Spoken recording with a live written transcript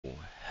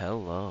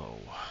Hello.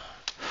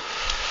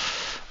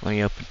 Let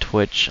me open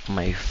Twitch on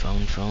my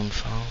phone.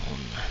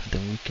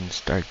 Then we can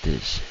start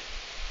this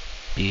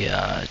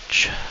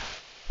biatch.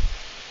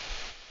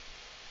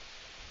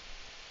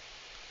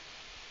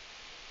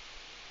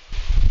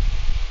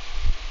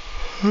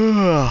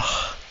 There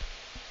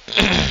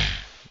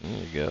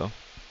you go.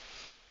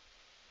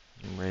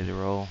 I'm ready to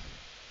roll.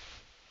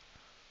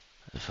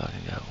 Let's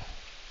fucking go.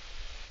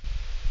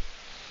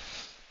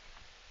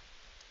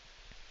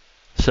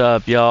 What's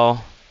up, y'all?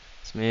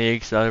 It's me,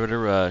 Excited to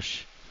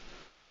Rush.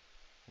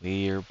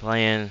 We are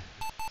playing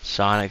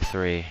Sonic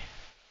 3.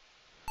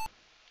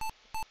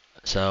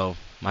 So,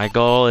 my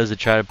goal is to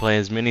try to play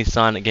as many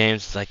Sonic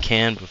games as I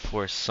can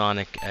before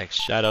Sonic X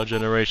Shadow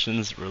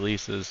Generations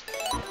releases.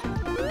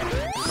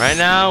 Right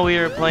now, we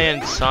are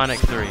playing Sonic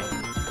 3.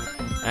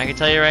 And I can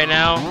tell you right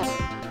now,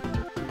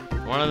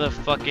 one of the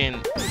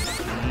fucking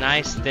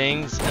nice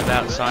things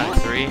about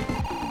Sonic 3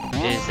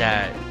 is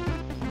that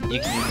you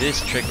can do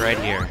this trick right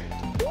here.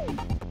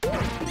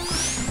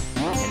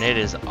 And it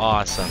is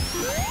awesome.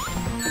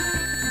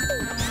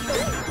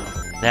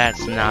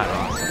 That's not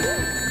awesome.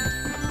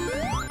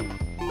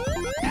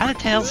 How did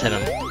Tails hit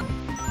him?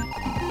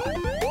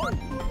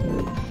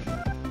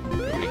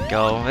 There we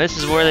go. This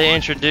is where they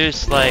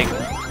introduce like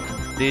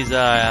these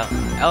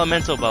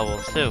elemental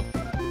bubbles too,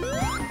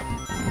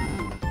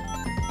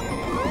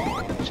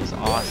 which is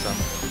awesome.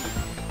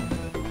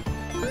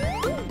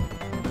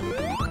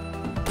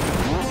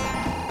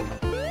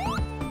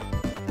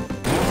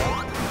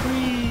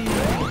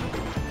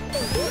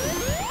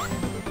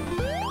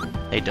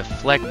 They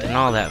deflect and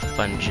all that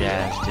fun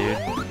jazz, dude.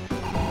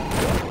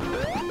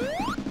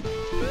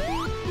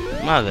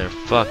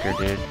 Motherfucker,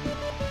 dude.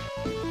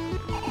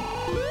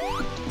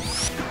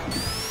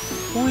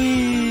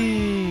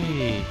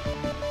 Whee!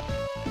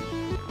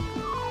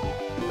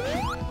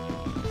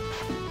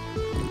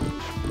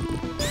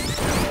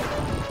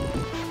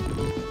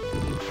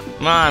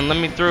 Come on, let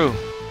me through.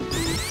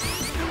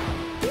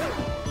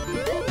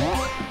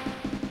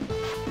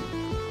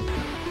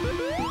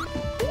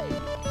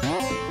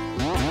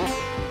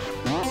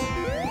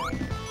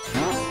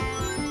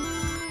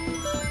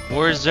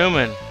 We're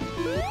zooming.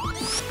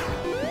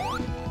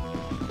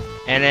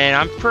 And then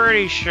I'm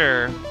pretty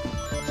sure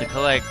to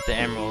collect the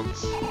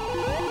emeralds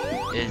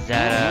is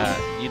that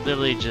you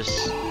literally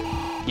just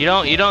you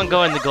don't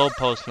go in the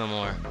goalpost no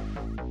more,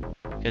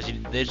 because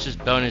it's just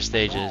bonus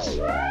stages.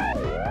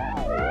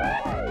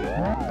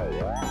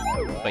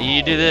 But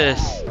you do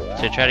this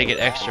to try to get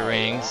extra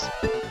rings,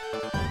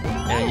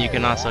 and you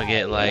can also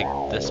get like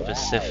the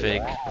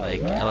specific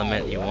like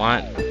element you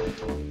want.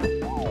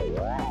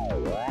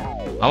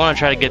 I want to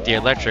try to get the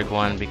electric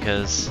one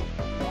because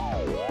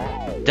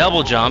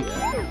double jump,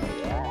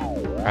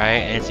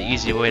 right? And it's an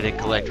easy way to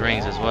collect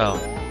rings as well.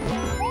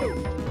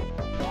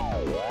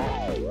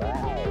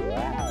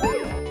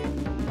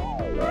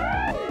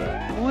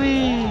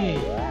 Whee!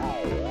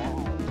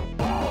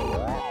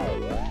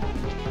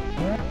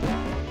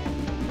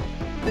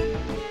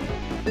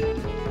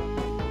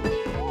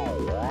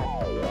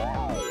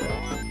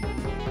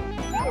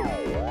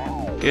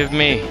 Give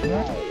me.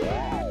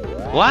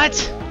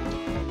 What?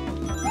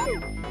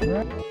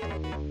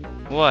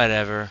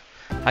 Whatever.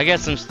 I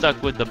guess I'm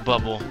stuck with the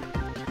bubble.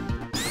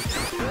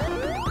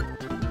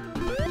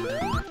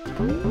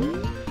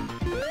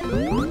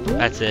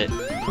 That's it.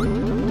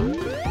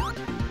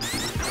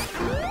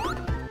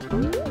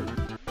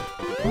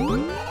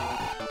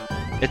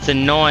 It's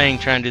annoying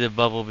trying to do the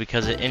bubble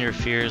because it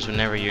interferes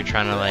whenever you're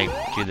trying to like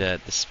do the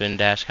spin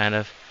dash kind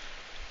of.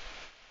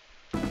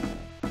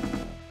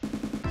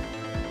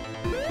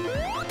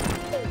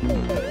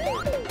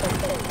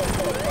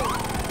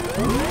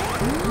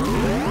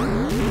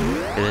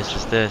 It's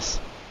just this.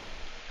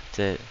 That's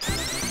it.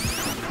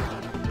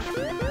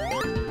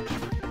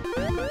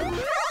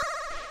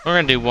 We're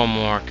gonna do one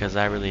more because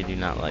I really do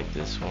not like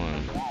this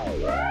one.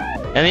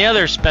 And the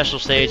other special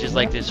stage is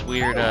like this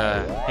weird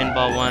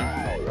pinball one.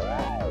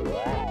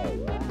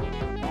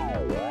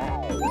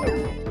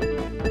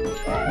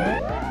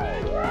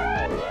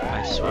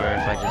 I swear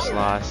if I just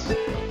lost.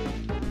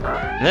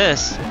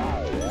 This?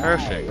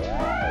 Perfect.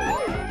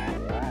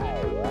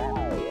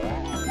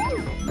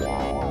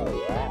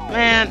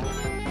 Man!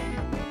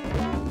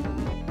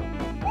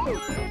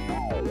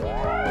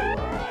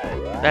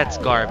 That's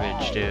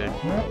garbage, dude.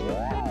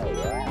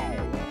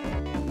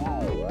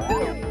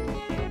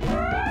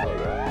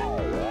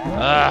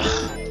 Ugh.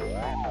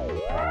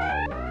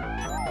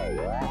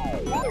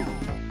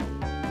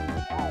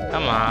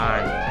 Come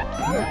on.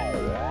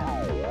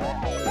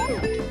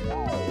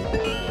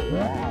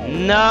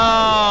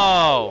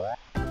 No!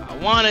 I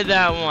wanted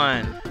that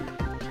one.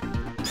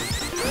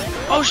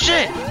 Oh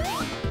shit!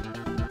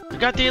 I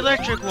got the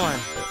electric one.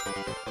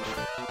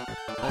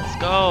 Let's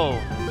go.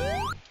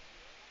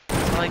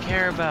 That's all I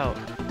care about.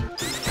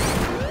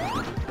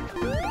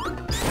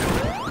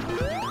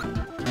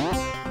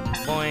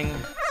 Boing.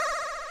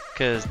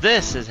 Because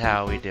this is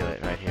how we do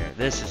it right here.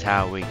 This is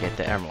how we get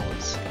the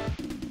emeralds.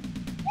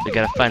 We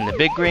gotta find the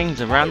big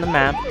rings around the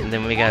map, and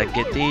then we gotta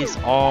get these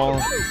all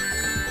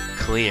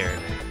cleared.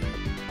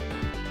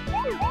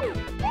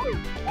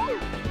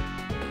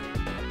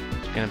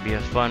 gonna be a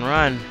fun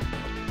run.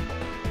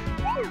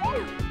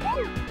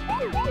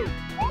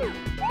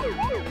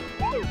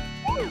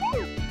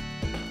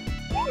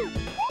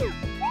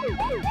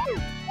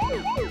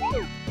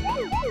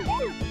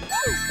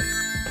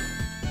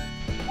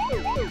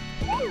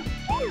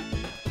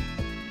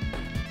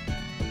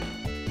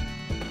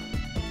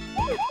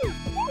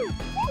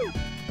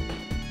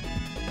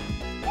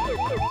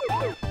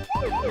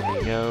 There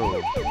we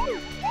go.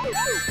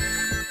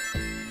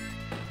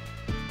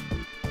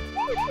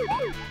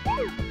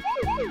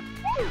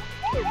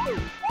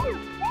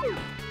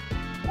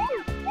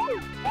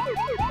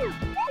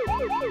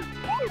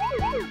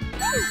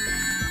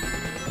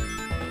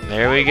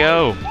 There we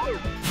go.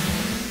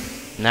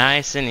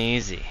 Nice and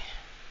easy.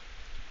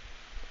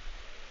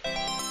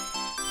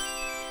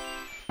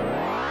 I'm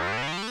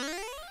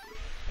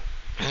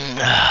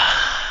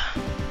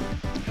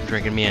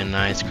drinking me a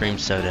nice cream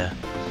soda.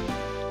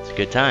 It's a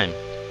good time.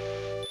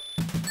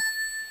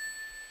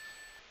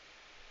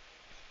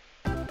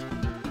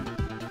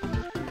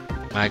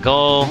 My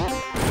goal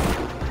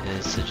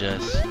is to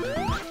just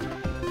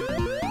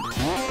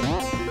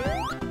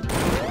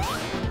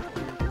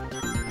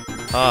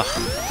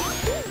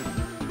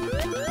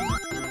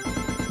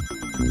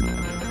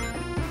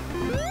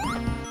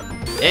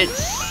it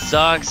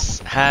sucks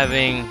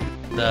having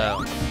the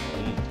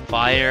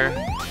fire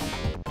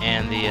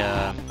and the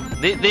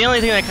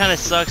only thing that kind of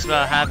sucks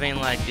about having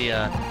like the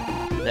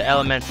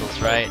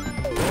elementals, right,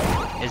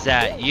 is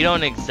that you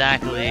don't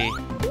exactly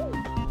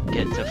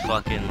get to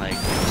fucking like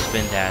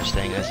spin dash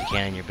thing as you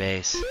can in your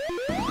base.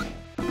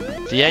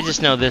 So yeah, I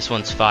just know this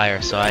one's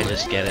fire, so I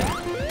just get it.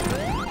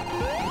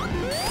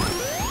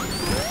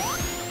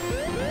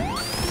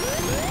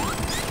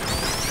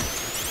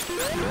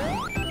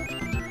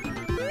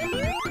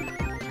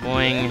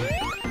 Boing.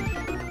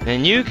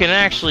 And you can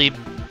actually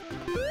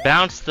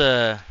bounce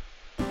that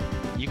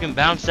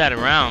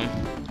around,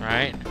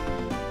 right?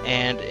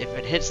 And if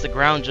it hits the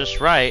ground just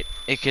right,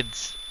 it could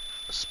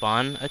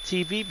spawn a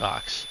TV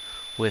box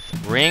with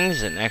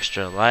rings and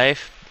extra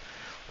life,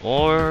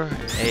 or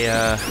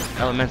a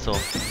elemental.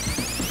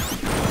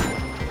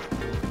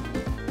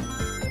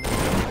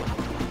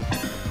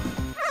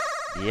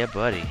 Yeah,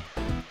 buddy.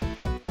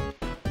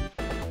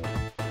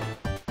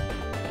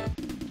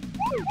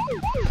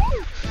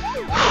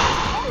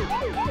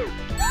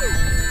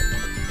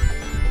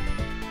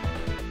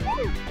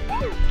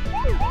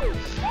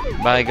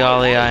 By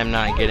golly, I'm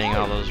not getting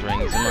all those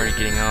rings. I'm already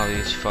getting all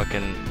these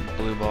fucking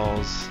blue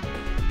balls.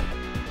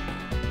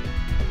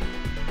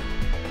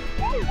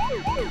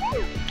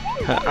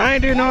 I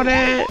do know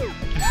that.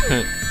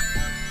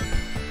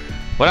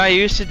 What I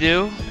used to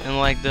do in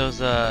like those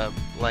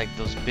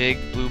big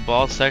blue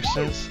ball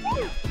sections,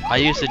 I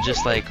used to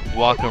just like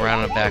walk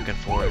around and back and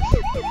forth.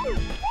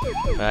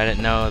 But I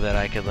didn't know that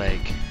I could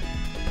like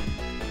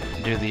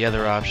do the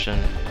other option,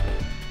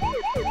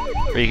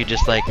 where you could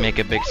just like make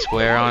a big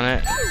square on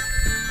it,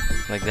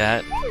 like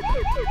that,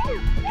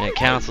 and it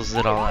cancels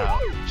it all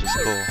out, which is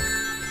cool.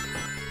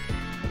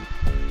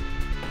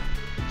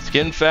 It's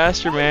getting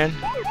faster, man.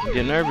 I'm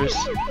getting nervous.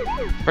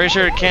 Pretty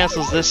sure it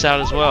cancels this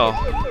out as well,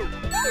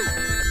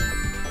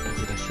 as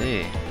you can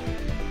see.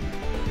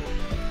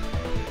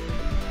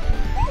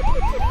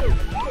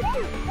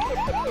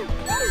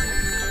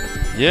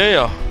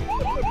 Yeah.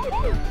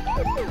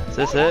 Is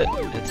this it?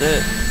 It's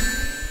it.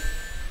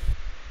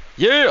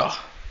 Yeah.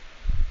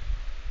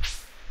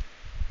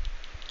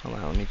 Hold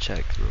on, let me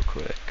check real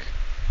quick.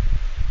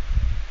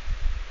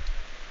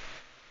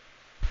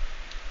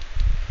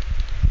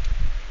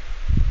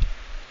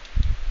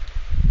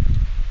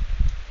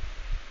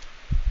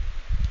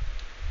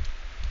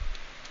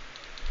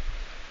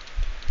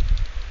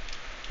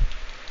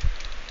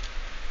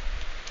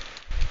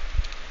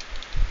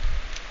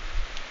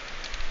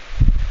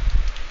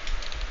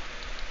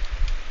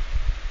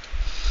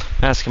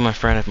 Asking my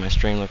friend if my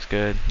stream looks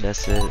good.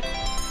 That's it.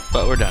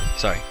 But we're done.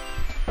 Sorry.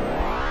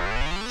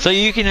 So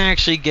you can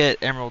actually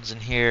get emeralds in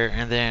here,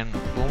 and then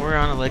when we're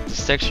on like the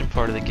section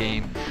part of the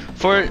game,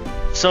 for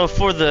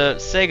the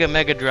Sega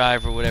Mega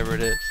Drive or whatever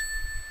it is,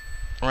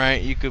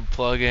 right? You could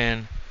plug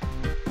in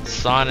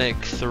Sonic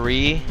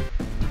 3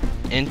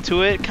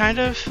 into it, kind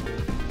of.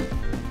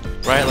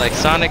 Right? Like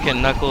Sonic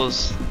and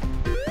Knuckles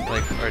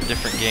like are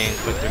different games,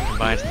 but they're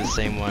combined to the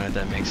same one, if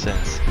that makes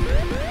sense.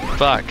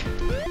 Fuck.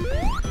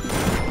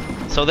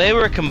 So they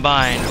were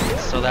combined,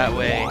 so that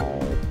way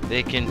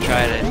they can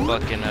try to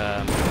fucking,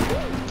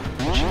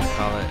 what should we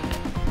call it?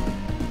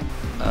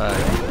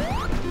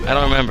 I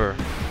don't remember.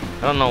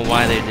 I don't know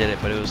why they did it,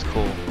 but it was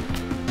cool.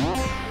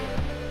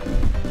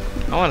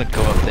 I want to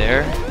go up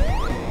there.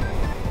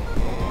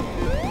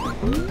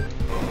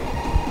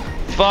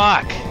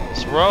 Fuck!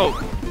 It's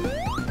rope.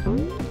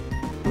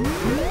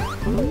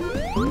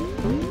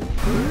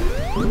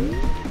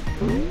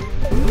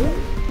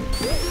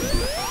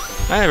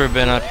 I've never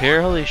been up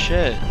here, holy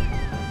shit.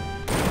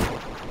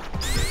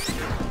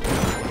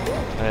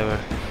 Whatever.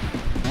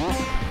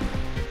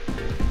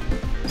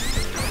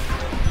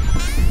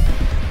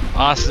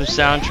 Awesome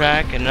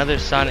soundtrack, another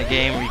Sonic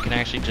game where you can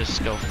actually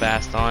just go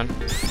fast on.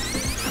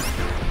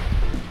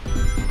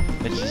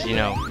 which is, you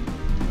know,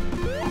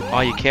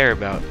 all you care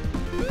about.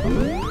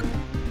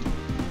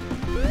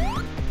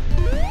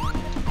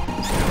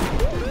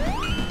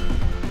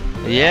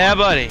 Yeah,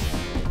 buddy.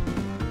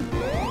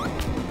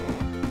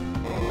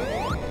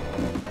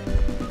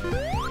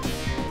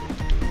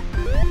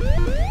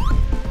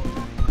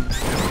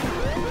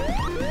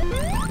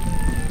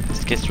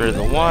 This gets rid of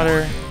the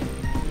water.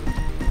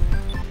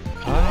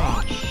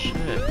 Oh,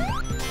 shit.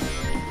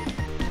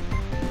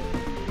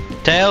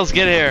 Tails,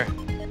 get here.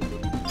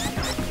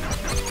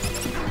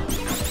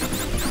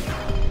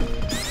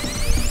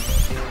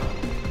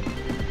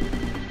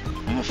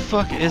 What the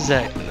fuck is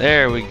that?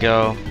 There we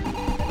go.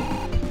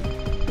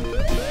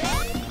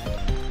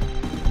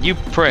 You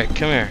prick,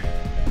 come here.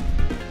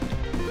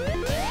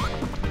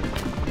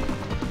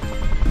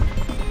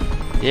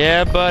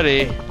 Yeah,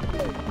 buddy.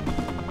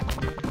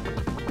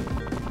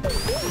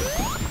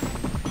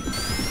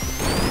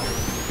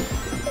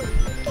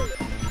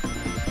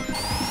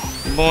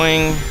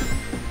 Boing.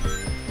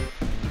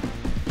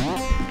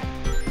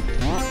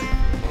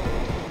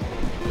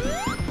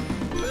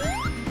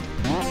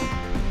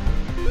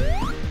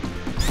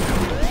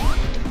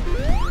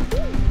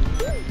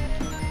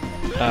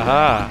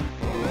 Aha.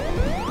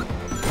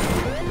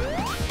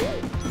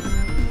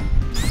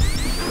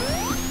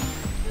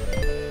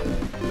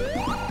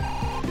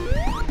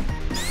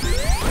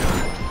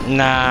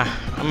 Nah,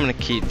 I'm gonna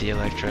keep the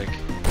electric.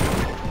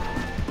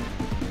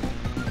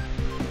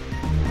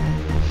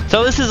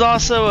 So this is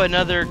also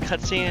another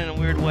cutscene in a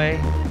weird way.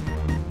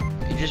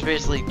 You just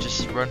basically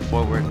just run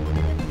forward.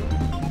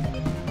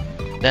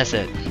 That's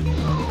it.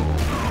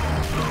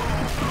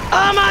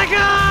 Oh my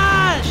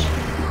gosh!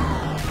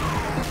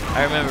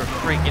 I remember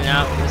freaking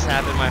out when this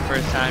happened my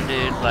first time,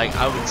 dude. Like,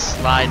 I would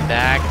slide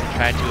back to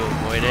try to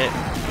avoid it,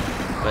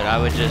 but I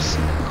would just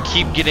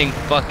keep getting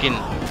fucking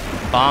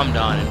bombed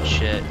on and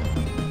shit.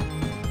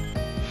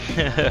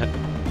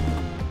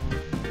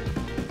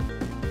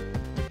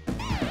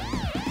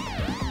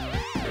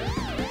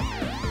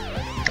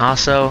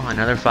 Also,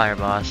 another fire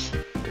boss.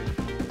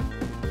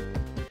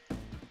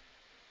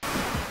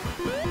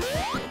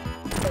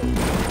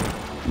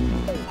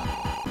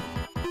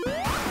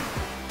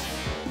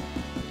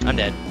 I'm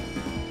dead.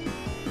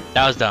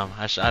 That was dumb.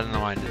 I don't know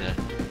why I did that.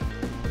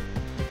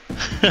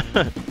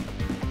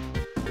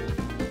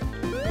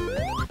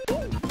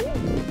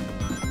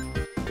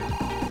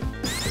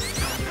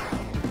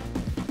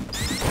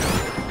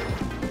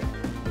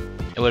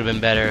 It would have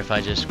been better if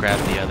I just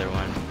grabbed the other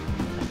one,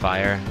 the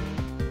fire.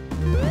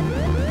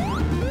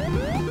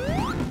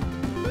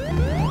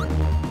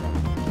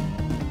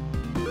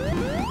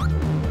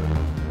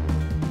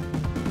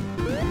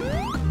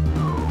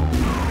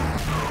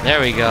 There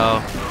we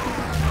go.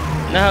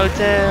 No,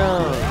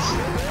 Tails!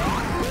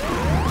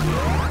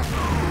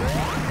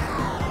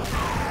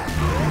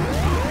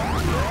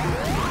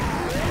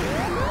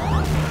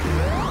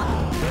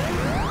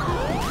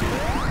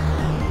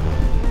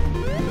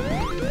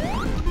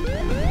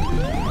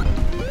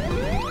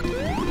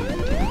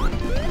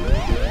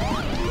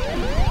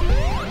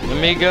 Let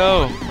me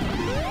go.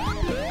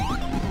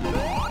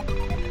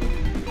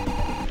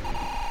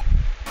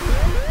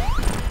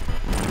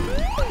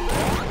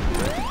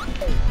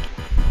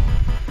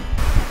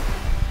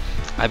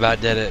 I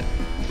about did it.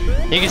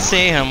 You can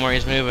see him where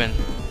he's moving.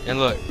 And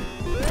look.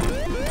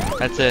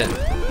 That's it.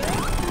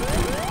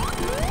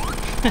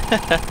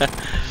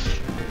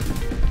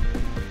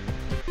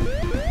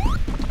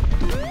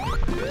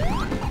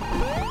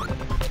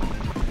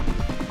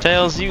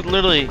 Tails, you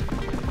literally...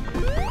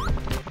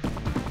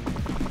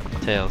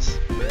 Tails.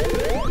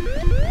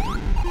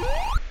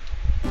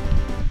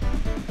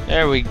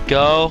 There we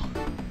go.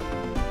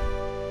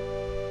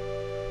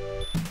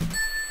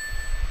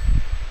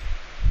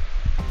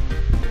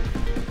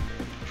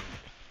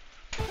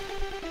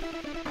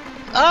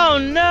 Oh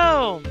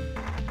no!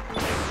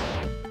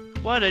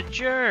 What a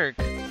jerk!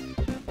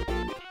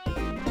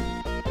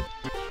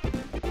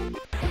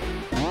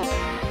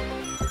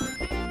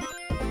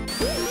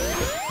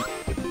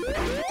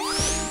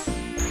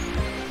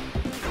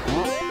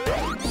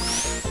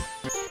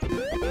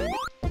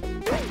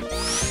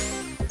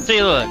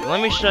 See, look,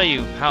 let me show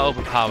you how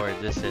overpowered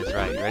this is,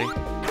 right? You ready?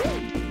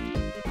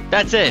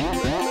 That's it!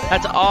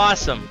 That's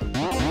awesome!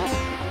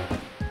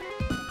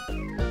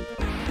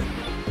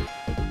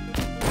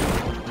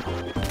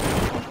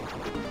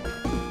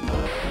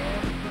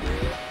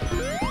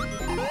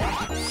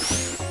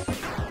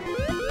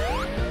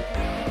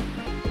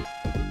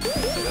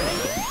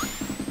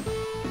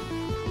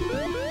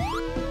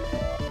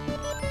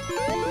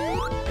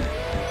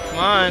 Come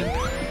on.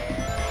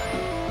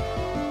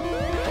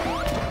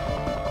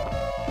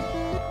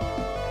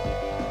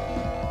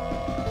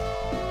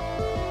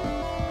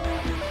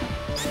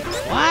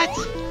 What?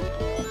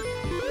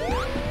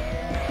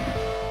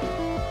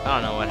 I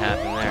don't know what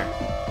happened there.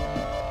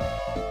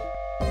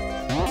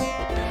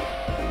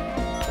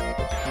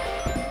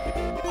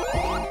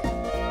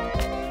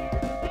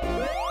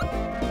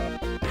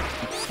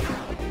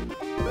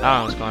 I don't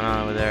know what's going on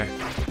over there.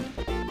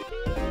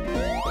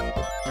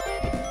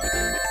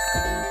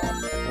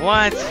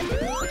 What?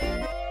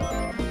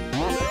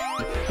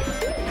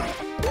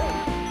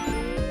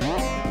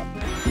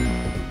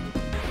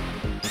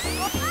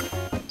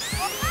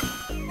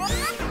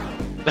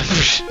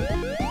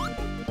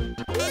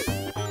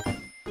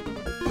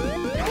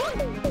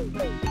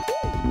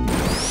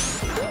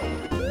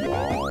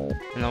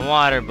 And the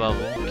water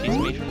bubble keeps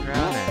me from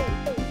drowning.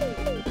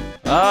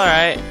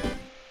 Alright.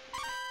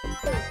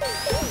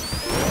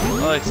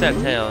 Oh, except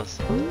Tails.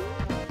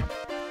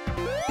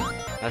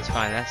 That's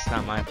fine, that's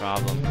not my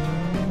problem.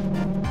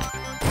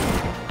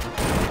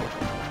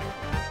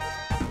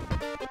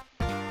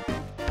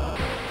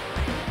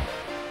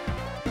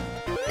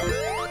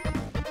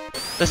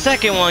 The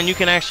second one, you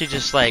can actually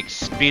just like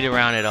speed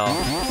around it all.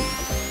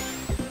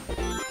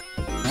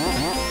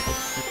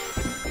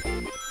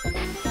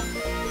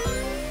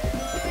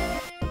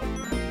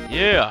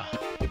 Yeah.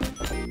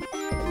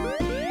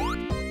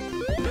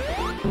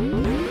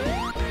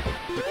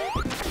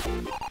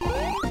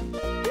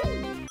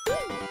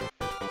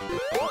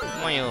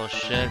 Come on, you little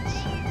shits.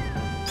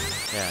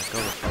 Yeah, go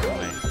the fuck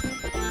away.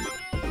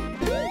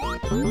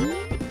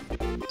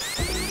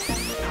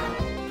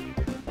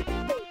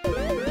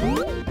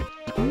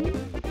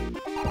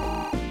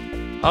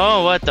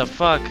 Oh, what the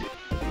fuck?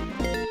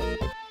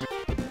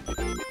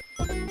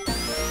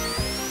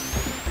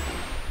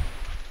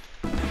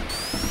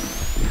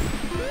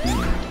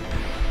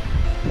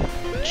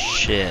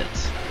 Shit.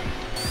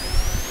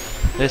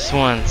 This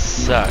one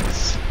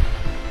sucks.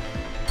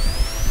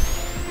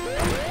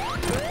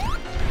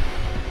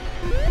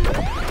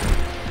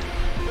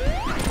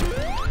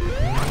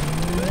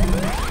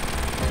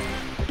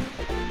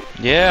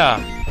 Yeah.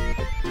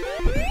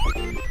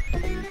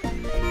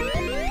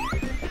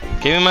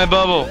 Give me my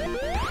bubble.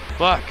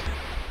 Fuck.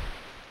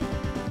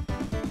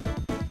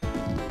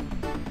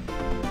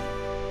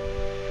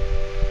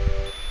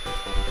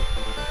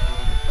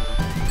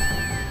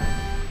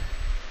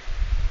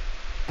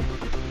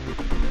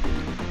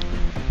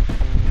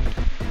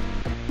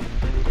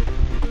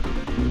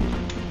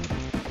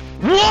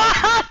 What?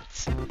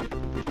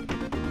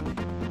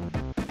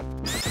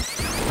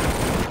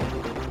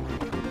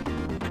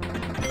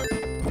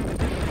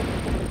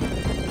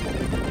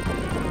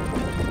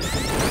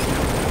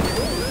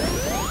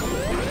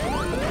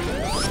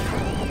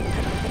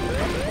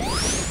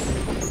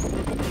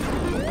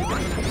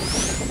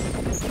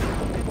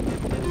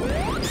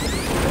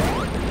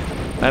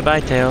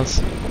 Bye-bye,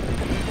 Tails.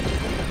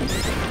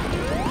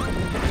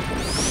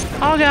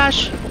 Oh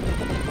gosh.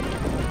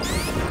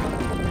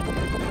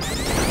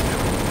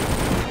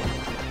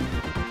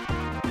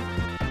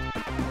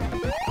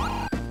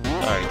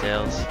 Sorry,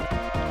 Tails.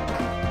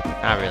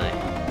 Not really.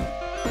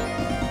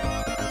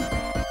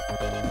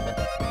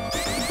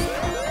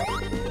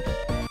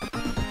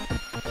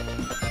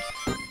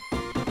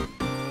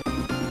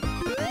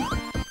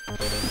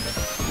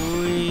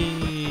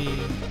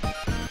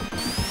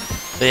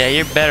 So yeah,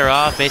 you're better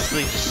off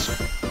basically just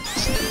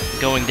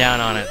going down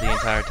on it the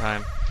entire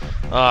time.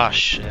 Oh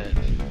shit.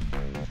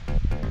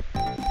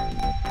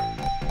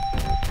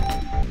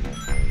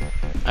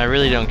 I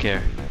really don't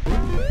care.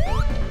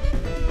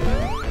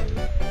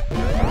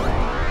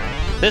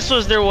 This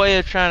was their way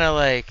of trying to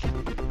like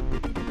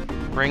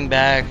bring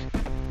back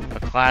a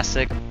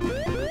classic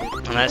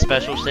on that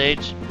special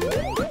stage.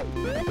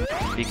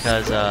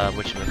 Because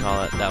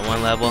whatchamacallit, that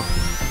one level.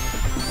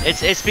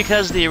 It's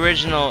because the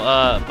original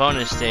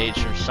bonus stage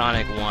from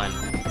Sonic 1.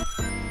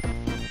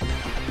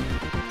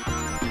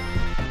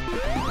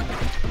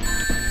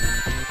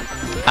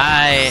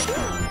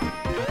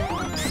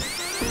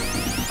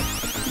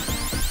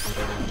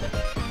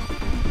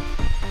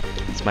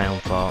 It's my own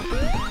fault.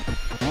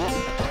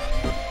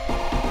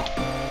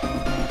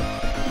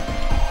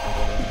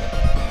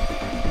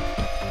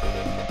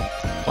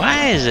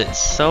 Why is it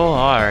so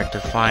hard to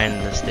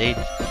find the stage,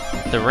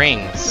 the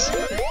rings?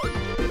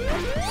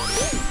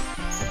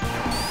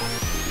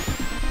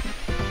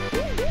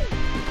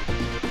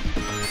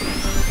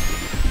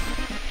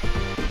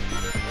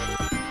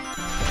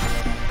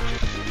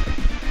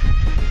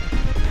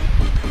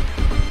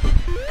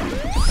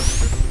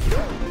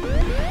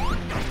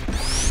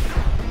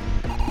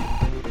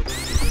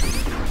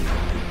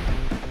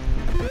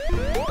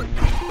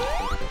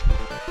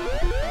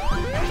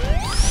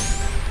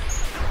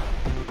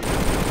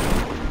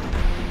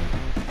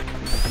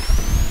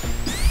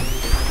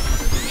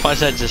 Why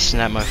does that just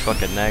snap my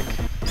fucking neck?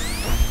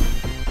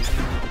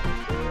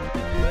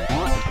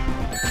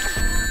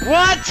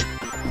 What?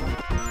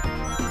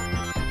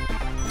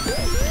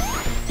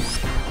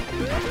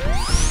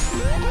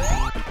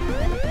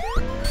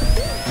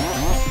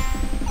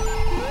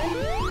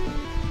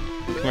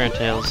 Come here,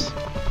 Tails.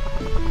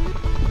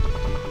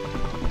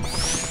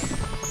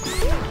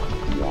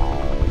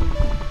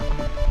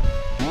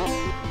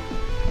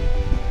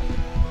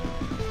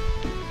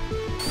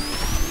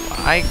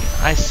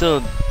 I still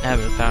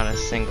haven't found a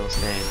single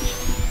stage.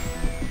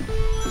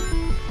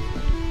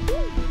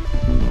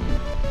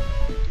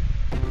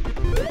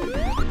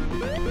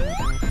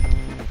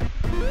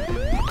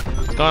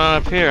 What's going on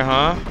up here,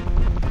 huh?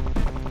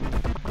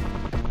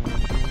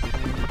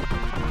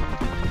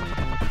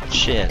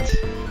 Shit.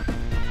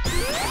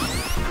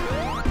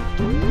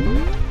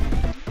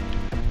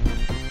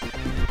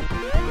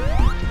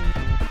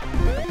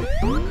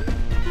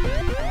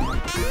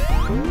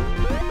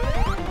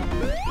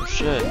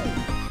 shit.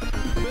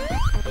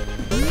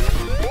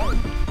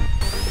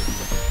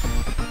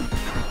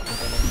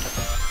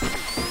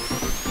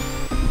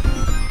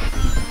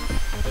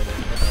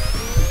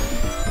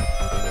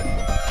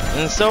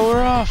 And so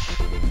we're off.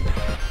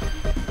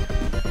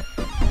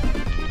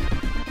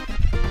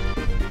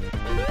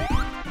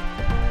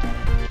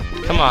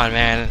 Come on,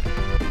 man.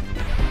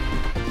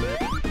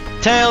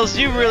 Tails,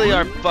 you really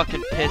are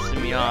fucking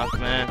pissing me off,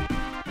 man.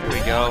 There we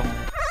go.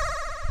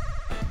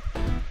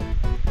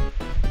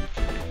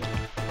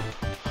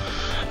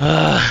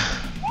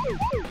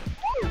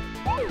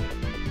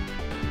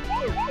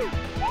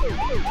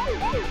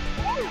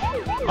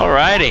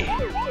 Alrighty.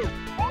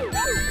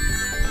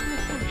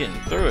 I'm getting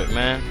through it,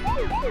 man.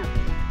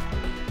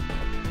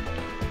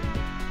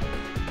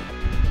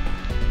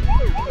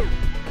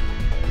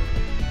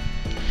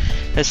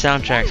 This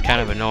soundtrack's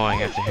kind of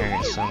annoying after hearing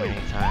it so many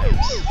times.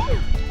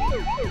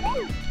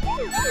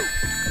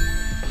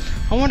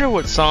 I wonder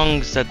what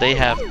songs that they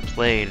have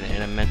played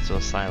in a mental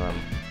asylum.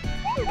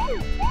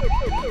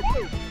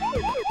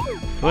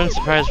 It wouldn't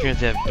surprise me if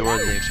they have Dora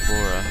the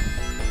Explorer.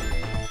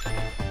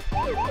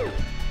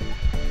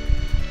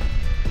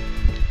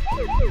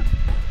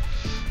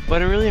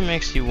 But it really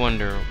makes you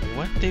wonder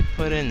what they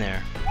put in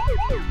there.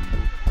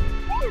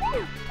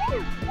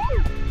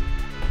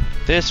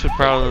 This would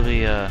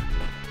probably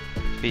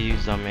be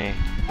used on me.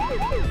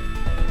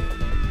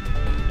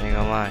 Ain't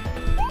gonna lie.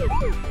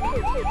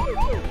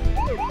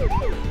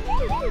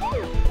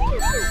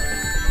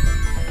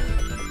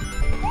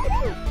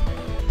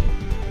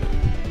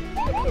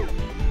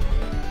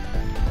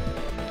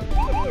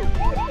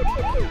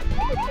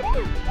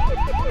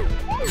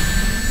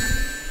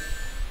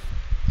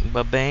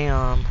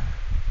 Ba-bam.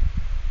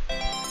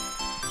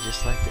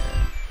 Just like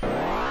that.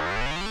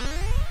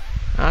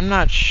 I'm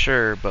not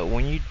sure, but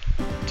when you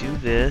do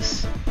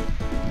this,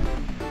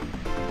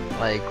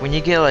 like when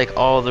you get like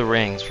all the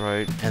rings,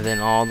 right, and then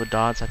all the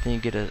dots, I think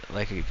you get a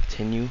like a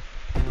continue.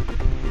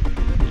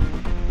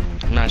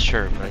 I'm not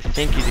sure, but I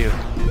think you do.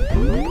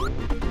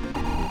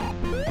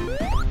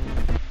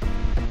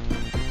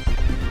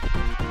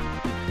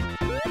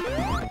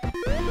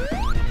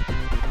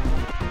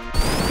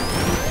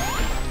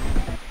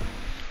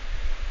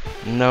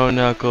 No,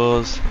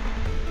 Knuckles.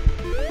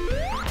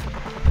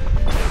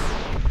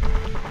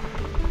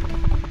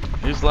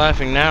 Who's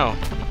laughing now?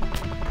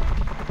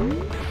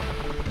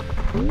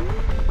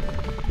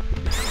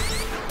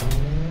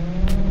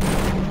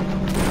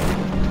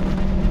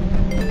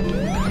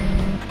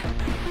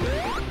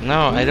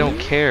 No, I don't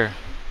care.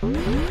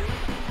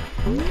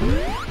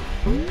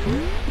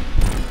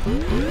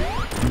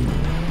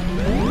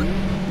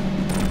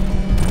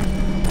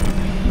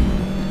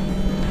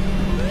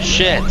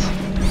 Shit.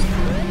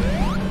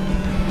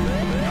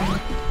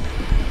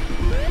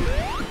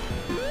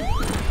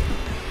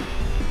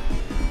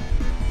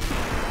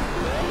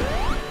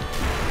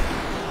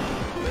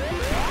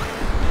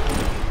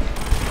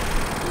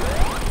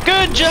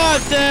 Good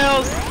job,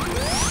 Tails!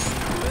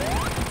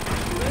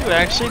 You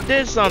actually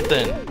did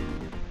something.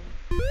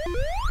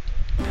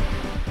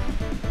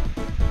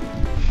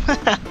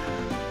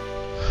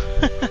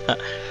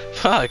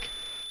 Fuck.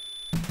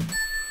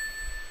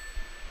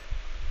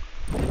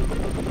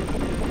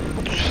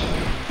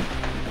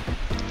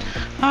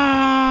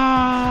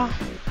 Ah.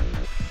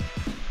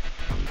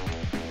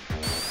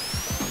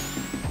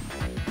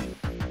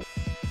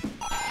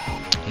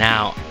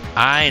 Now,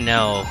 I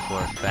know for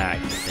a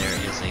fact that there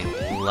is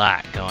a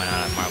lot going on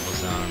at Marble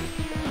Zone.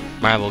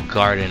 Marble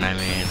Garden, I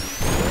mean.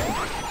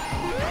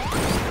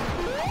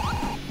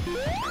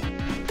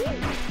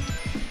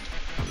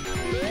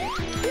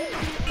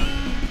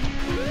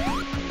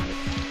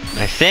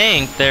 I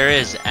think there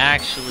is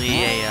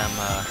actually a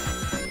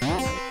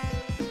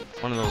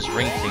one of those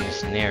ring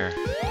things near.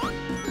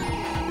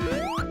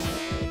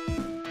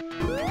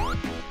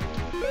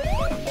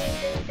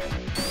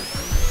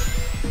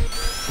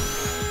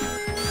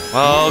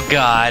 Oh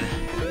God.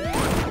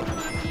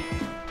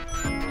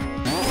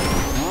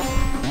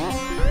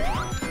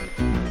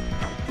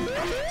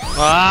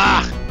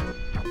 Ah!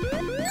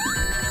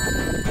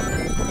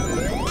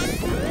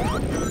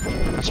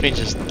 Watch me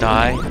just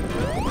die.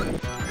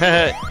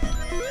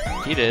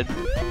 He did.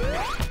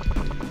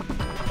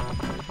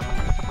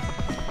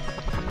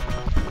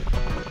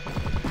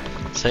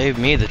 Save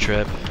me the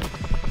trip.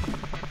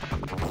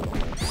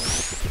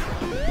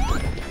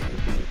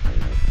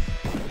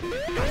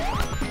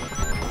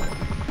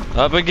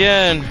 Up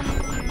again.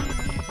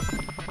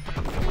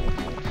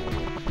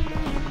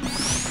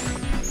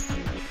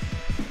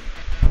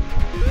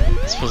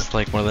 This was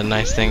like one of the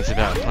nice things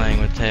about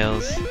playing with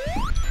Tails.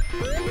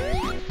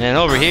 And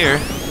over here.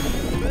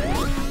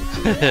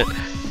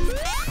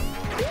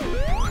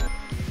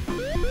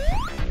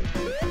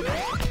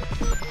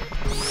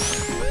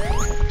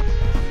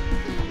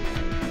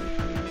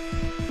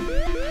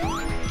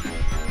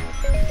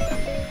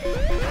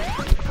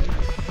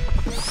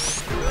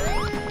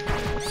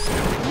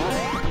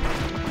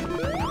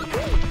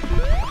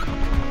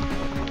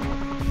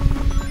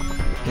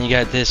 You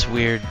got this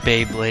weird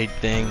Beyblade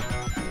thing.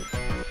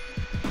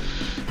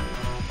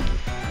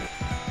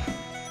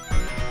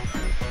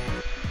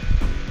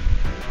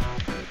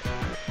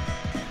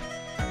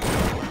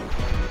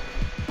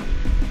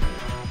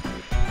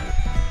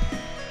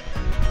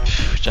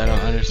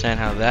 understand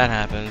how that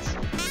happens.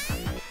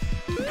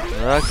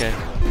 Okay.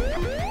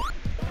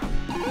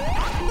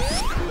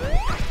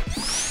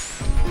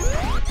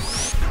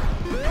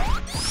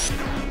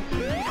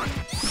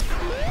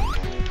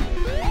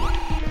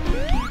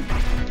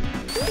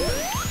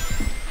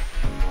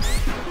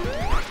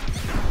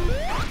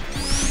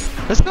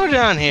 Let's go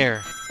down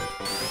here.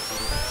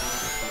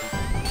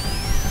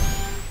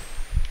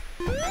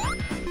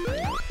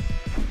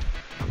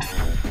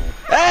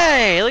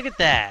 Hey, look at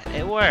that.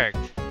 It worked.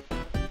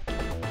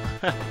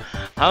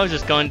 I was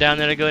just going down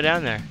there to go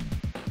down there.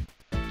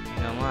 You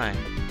don't mind.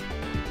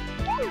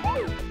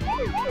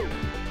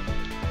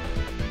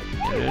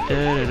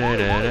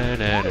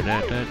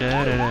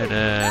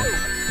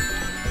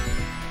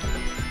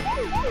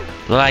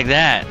 Like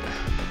that.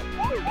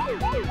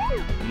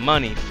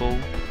 Money, fool.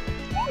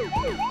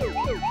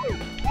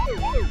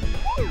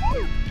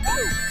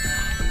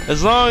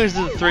 As long as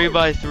it's a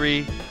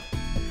 3x3,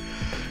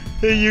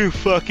 then you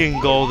fucking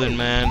golden,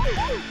 man.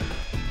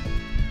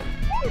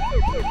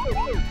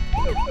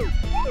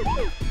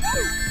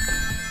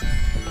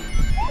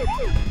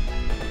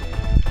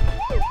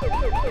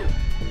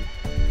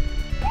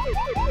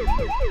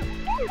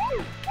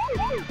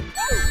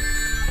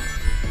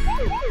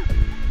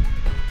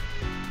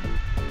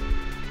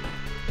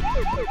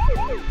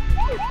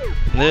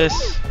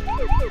 This,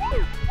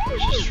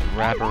 just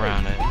wrap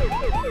around it.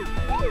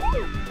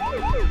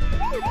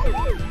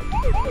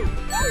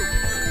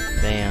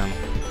 Bam.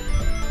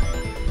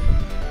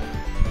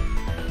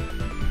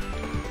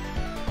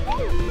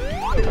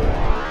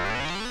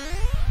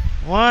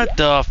 What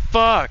the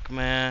fuck,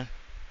 man?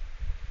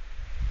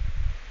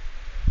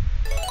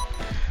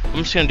 I'm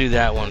just gonna do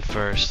that one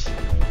first.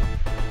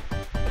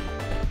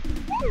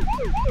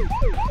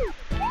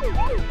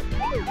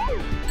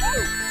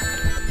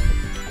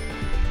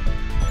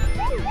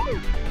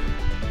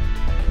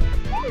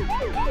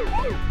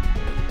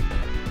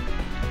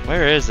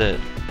 Where is it?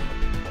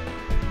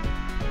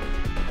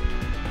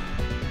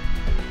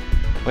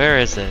 Where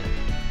is it?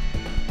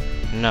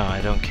 No,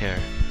 I don't care.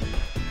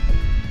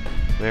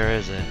 Where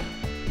is it?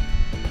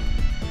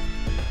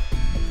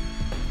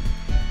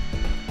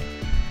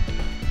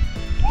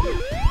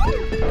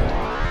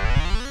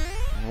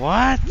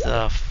 What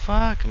the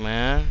fuck,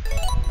 man?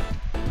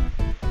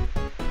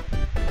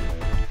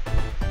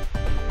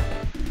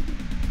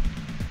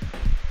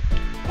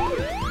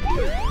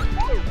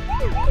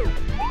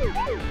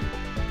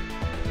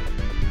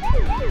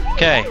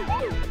 Okay,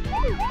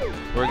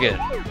 we're good.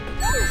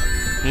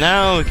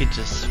 Now we can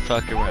just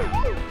fuck around.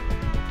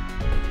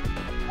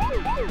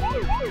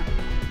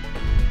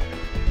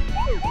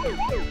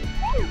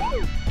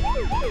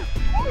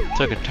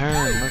 Took a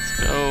turn, let's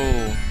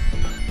go.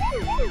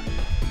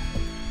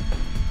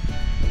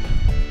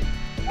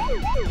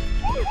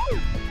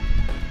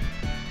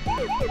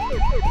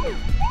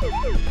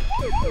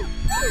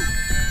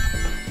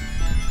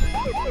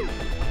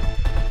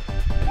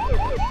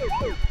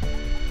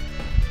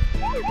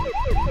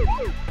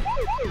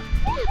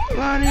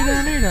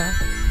 La-dee-da-dee-da,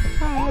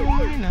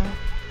 oh-why-not,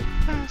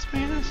 pass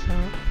me the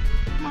soap,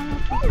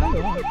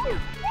 motherfucker.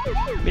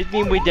 Meet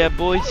me with that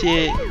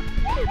bullshit.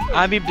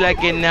 I be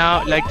blacking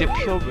out like the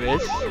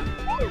purist.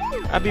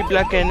 I be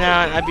blacking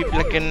out, I be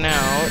blacking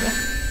out.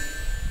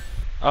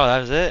 Oh, that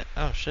was it?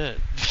 Oh shit.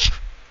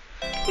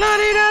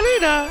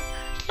 La-dee-da-dee-da,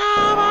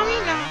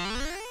 la-ba-dee-da,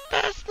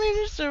 pass me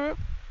the syrup,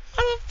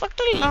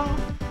 motherfucker law.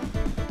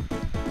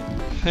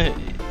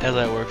 As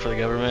I work for the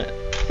government.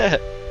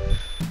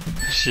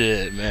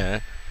 Shit,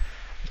 man.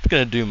 I'm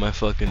gonna do my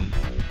fucking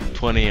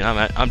 20 and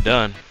I'm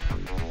done.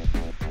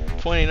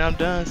 20 and I'm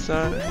done,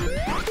 son.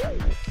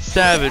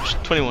 Savage.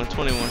 21.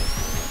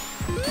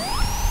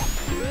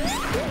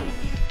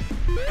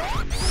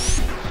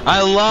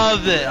 I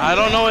love it. I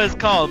don't know what it's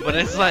called, but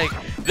it's like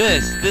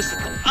this.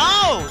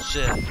 Oh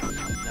shit.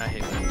 I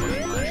hate that.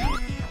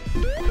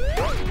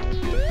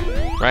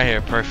 Right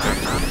here, perfect.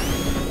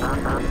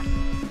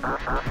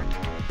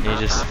 You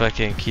just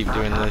fucking keep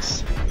doing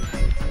this.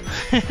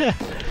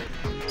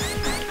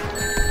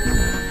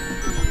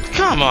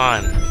 Come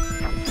on.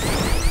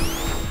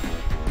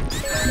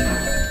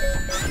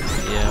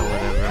 Yeah,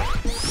 whatever.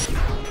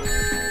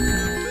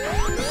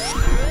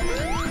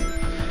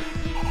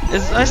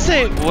 I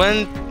say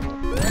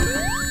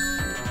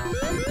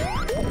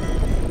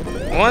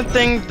one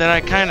thing that I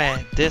kind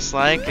of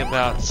dislike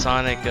about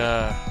Sonic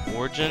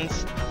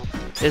Origins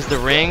is the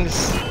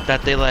rings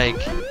that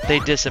they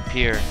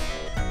disappear.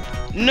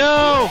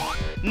 No!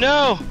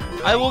 No!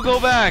 I will go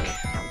back.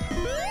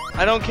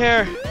 I don't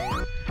care.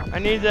 I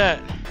need that.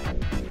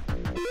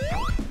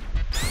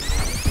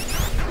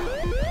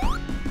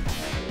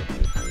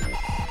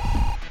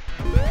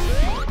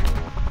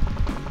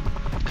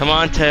 Come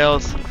on,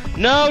 Tails.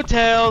 No,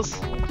 Tails!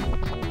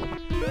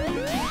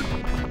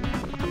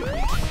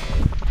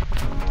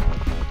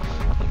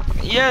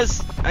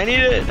 Yes! I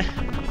need it!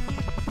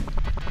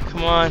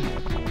 Come on.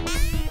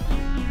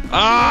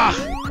 Ah!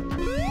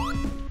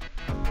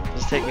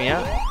 Just take me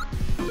out?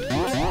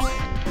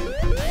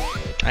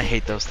 I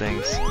hate those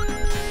things.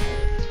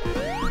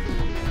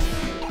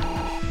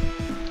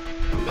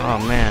 Oh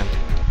man.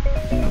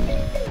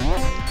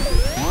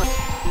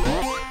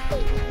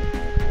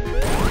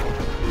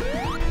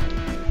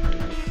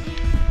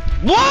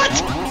 What?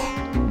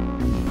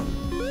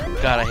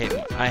 God,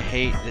 I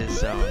hate this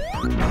zone.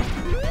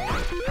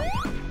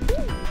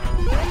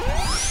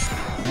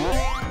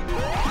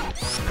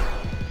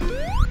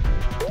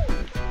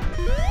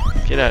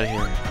 Get out of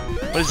here.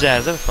 What is that?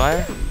 Is that a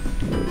fire?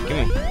 Give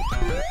me.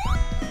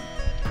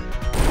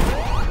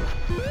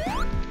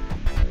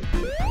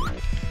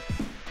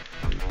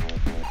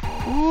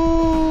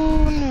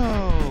 Ooh,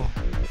 no.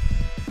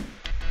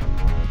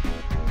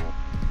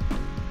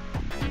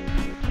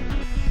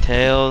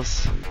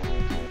 Tails.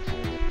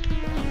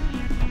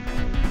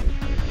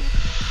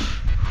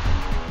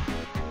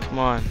 Come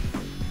on.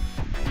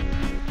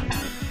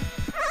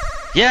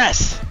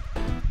 Yes!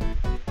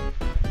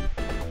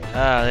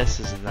 Ah, this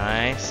is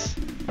nice.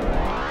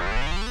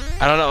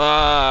 I don't know,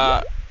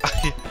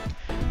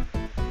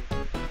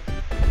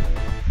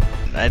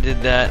 I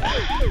did that.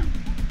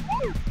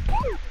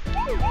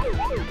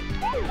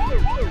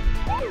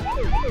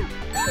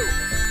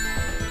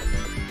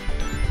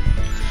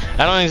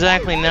 I don't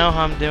exactly know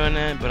how I'm doing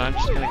it, but I'm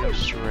just gonna go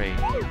straight.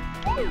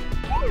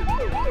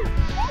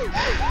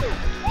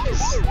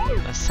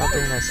 That's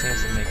something that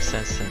seems to make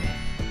sense to me.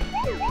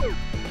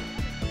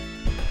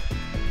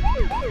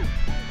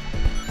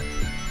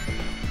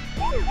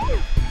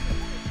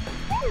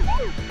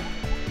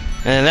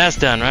 And that's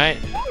done, right?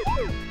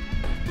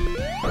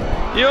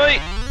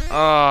 Yoink!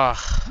 Ugh.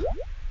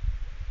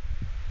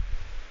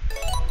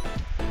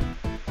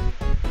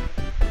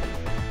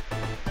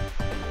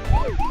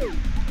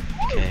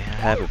 Okay, I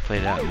have it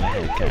played out in my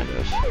head, kind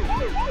of.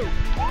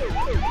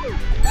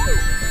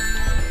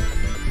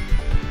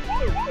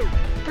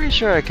 Pretty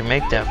sure I can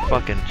make that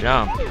fucking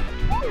jump.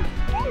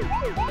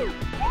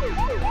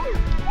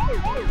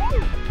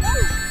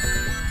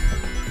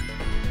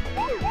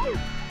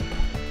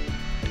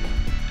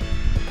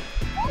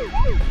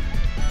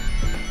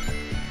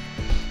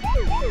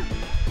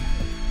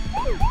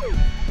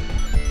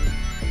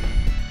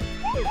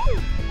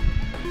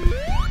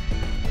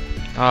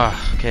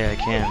 Ah, okay, I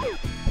can.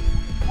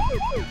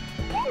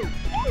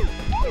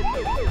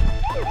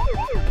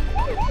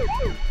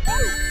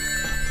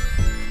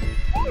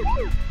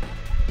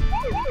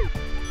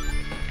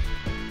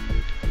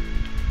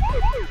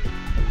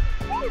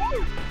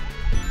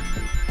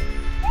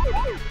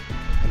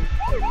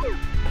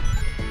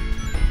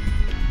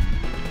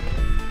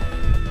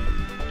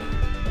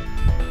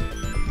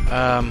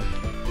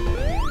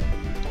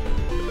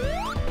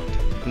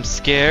 I'm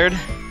scared,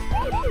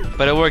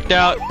 but it worked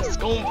out. It's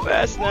going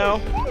fast now.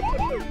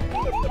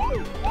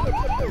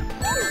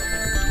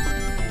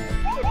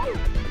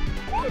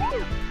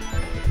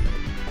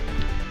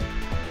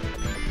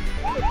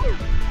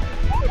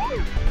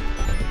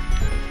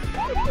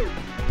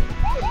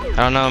 I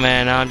don't know,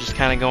 man. Now I'm just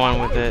kind of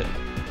going with it.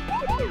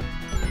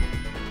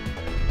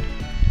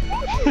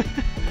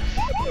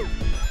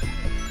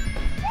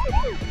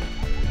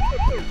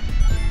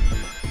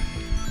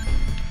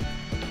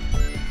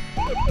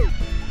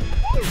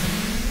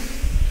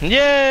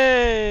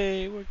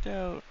 Yay! It worked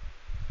out.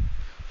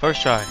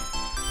 First try.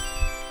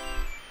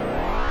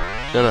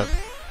 Shut up.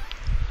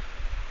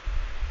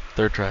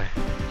 Third try.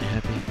 You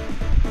happy?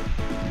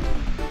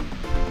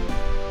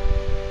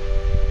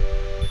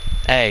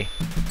 Hey.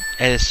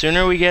 And the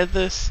sooner we get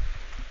this,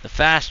 the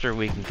faster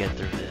we can get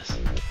through this.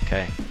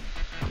 Okay.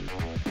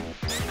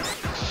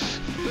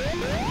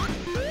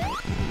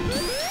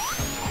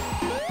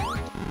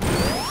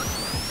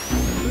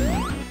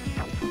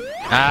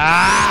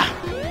 Ah!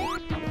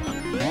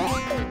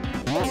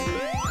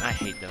 I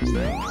hate those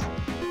things.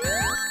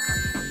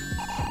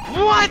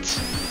 What?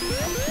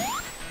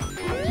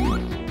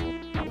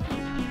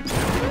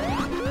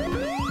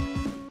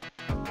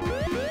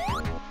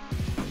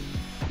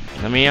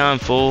 Let me on,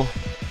 fool.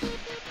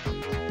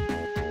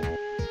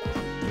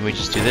 Let me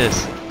just do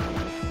this.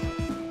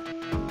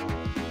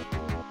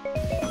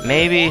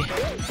 Maybe.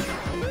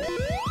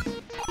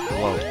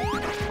 Whoa.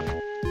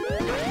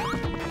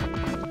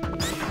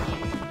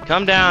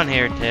 Come down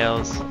here,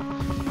 Tails.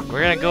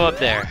 We're gonna go up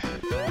there.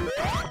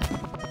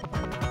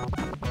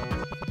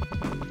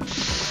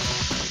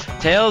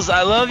 Tails,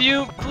 I love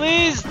you.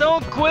 Please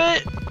don't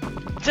quit.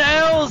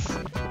 Tails!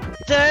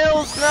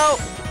 Tails, no!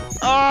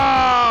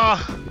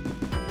 Ah!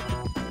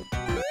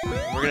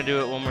 We're gonna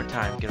do it one more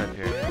time. Get up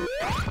here.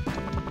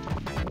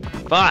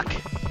 Fuck!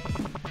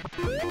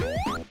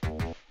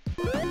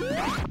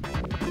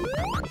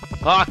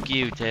 Fuck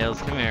you,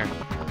 Tails. Come here.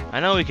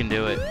 I know we can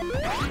do it.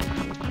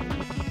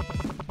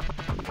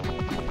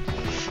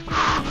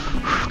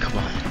 Come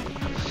on.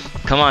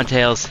 Come on,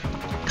 Tails.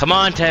 Come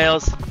on,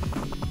 Tails.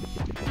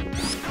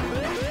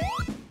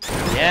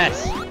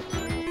 Yes.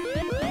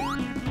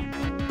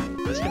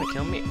 This is gonna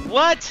kill me.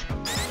 What?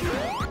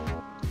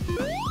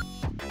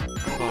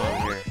 Come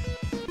on here.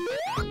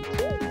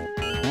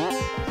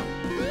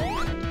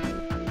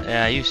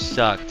 Yeah, you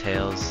suck,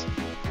 Tails.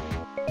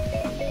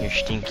 You're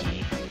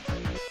stinky.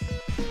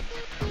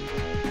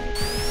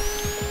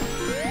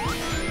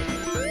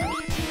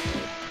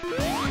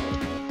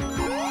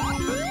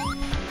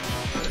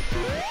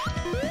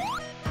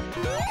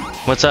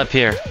 What's up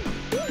here?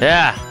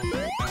 Yeah.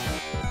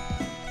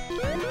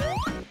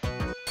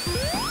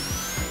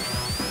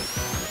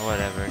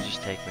 Whatever,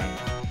 just take me.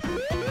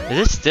 Is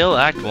this still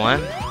Act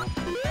 1?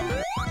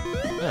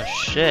 Oh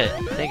shit,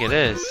 I think it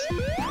is.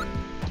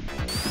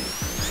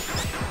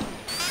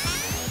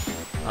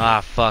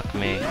 Ah, fuck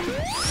me.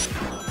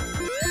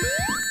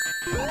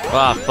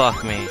 Ah,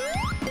 fuck me.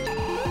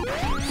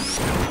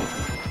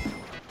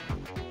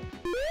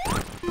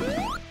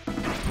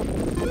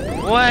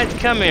 What?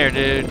 Come here,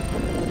 dude.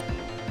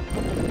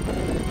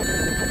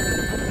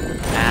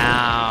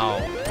 Ow.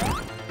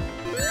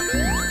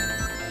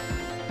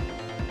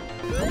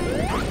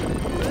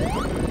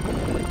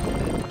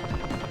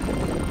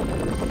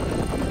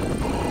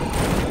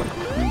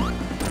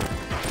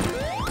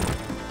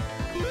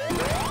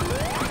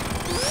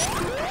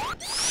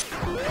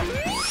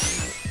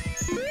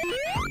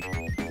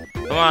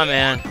 Come on,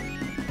 man.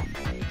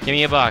 Give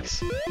me a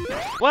box.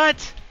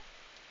 What?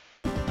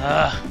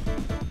 Ugh.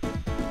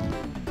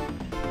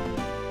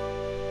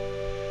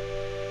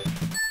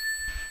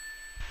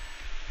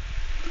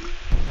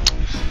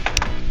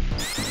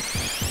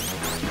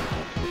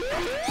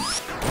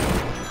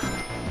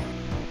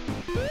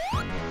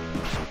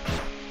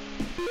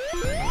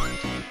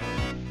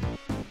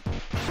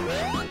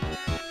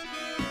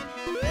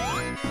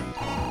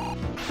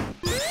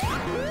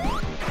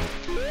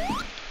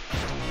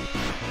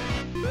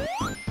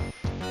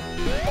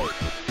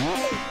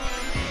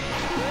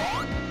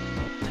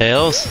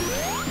 Tails?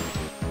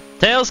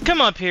 Tails,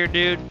 come up here,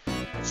 dude.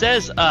 It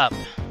says up.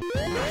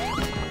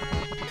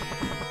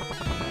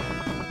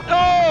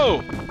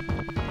 No!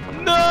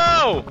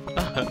 No!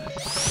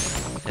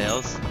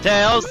 Tails?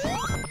 Tails! What's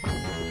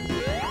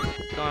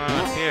going on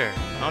up here?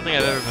 I don't think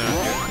I've ever been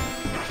up here.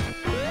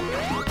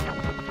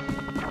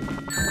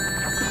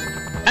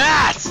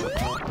 Ass!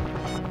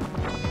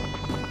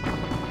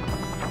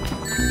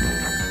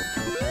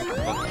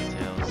 Fuck you,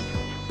 Tails.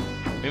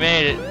 We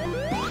made it.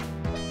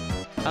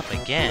 Up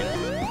again?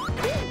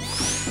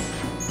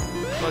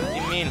 What do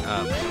you mean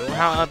up?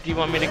 How up do you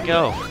want me to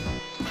go?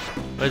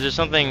 Was there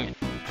something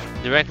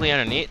directly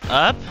underneath?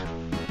 Up?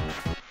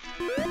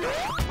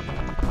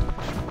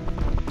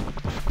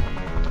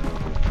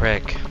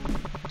 Prick.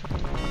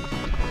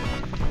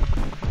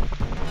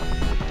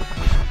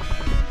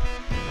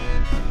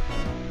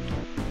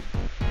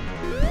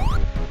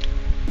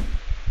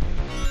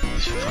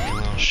 These fucking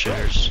little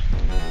shitters.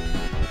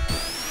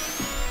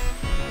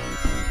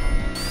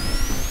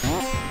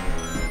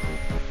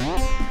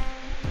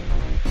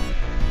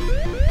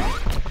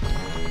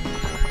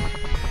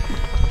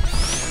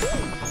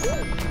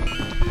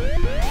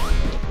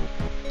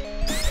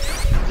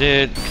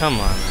 Dude, come on,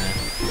 man.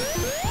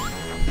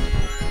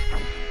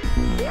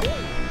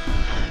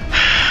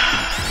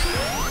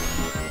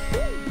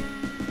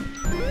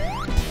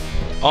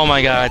 Oh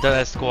my god, I thought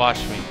that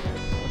squashed me.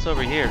 What's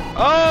over here?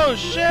 Oh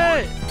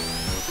shit!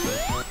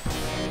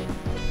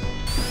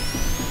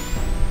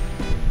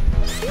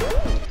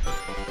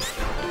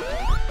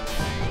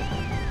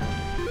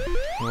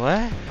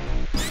 What?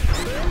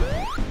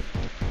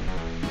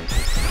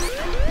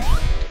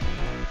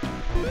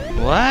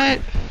 What?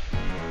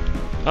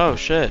 Oh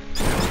shit.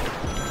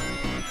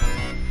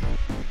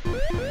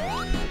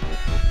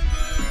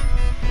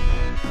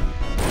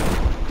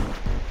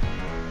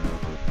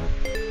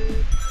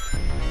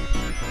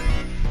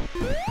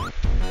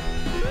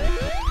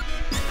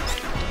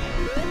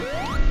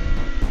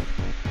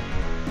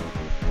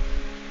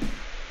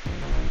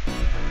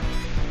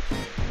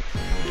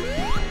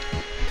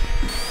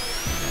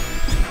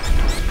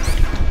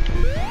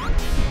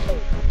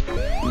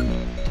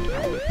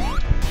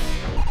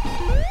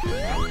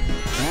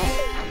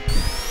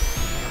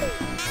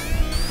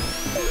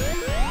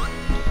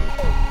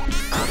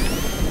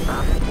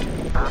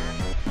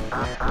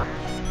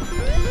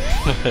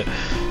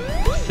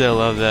 Still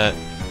love that.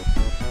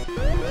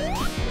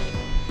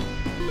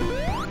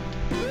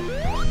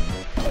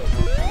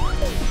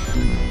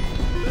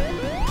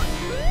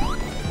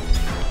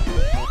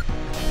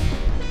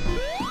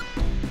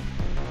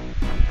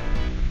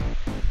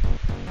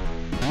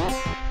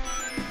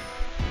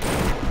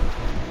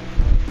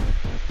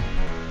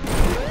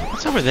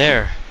 What's over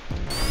there?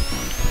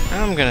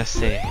 I'm gonna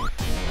see.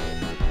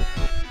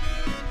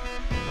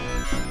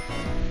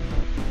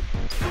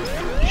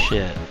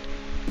 Shit.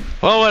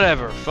 Well,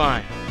 whatever,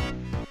 fine.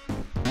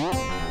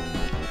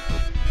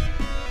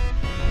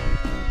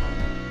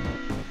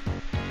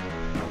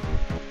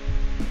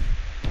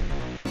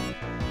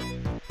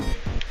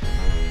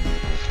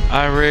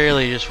 I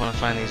really just want to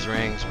find these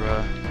rings,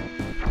 bro.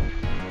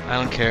 I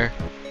don't care.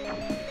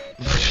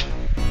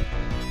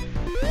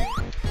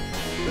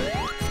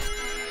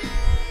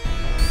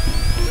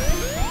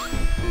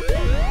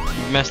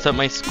 You messed up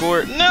my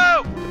score.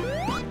 No!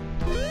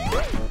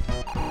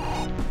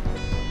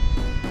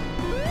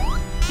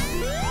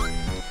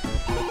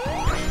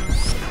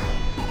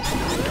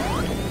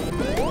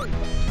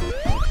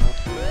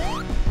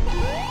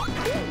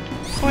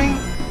 Boing.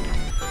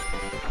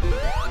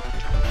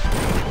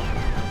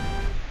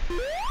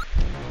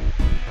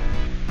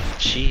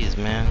 Jeez,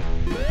 man.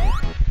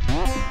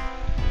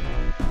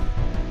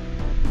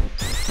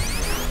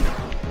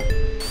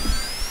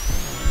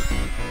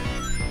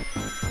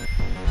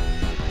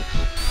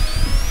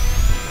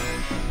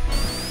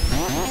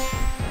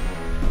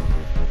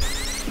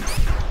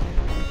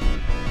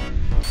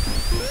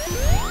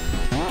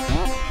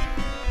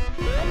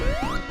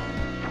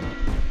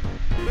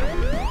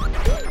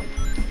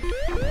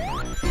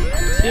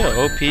 See how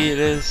OP it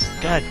is?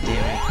 God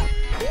damn it.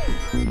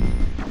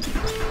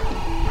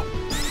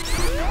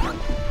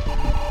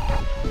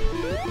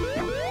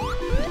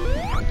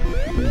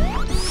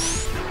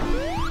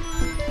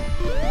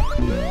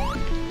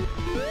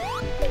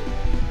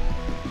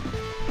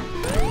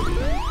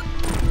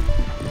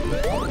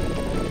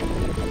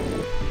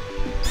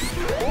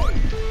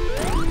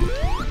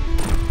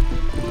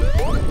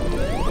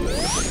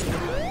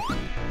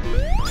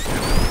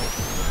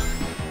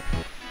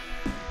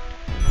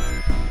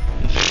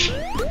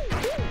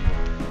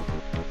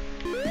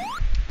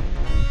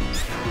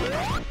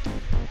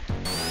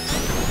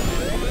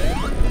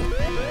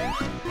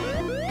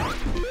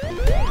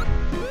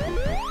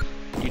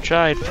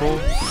 Tried, fool.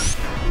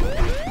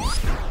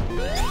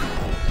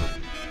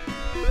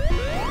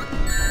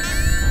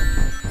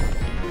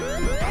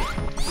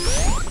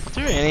 Is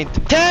there any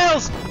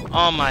Tails?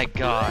 Oh my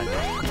god.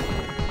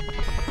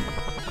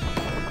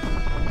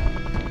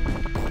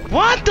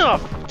 What the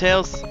f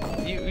Tails?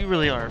 You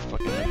really are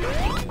fucking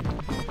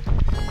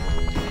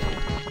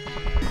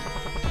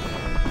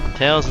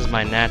Tails is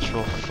my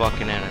natural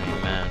fucking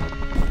enemy, man.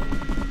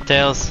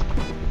 Tails.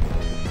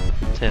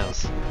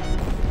 Tails.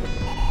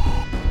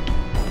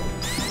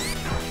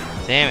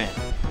 Damn it.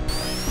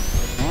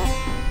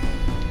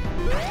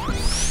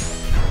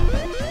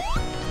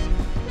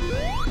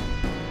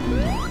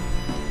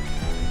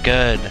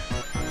 Good.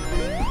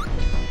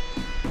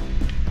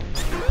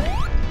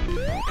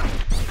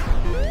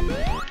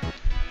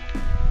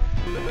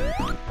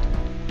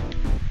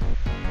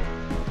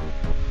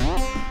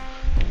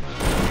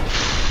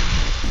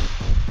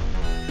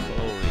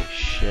 Holy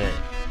shit.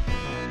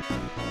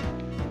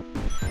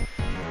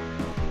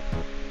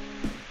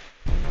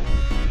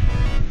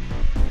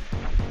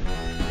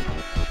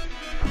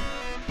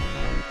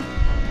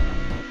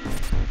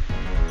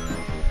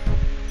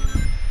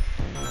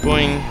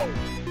 Boing.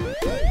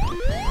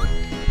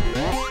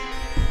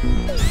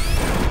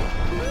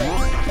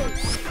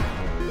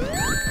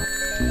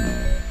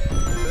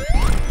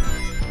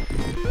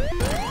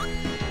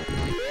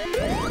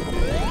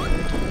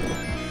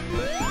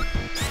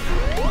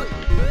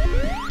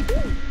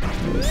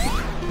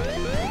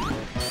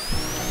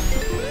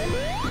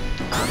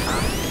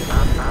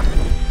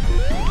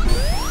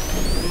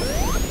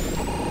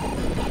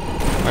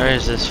 Where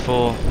is this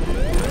fool?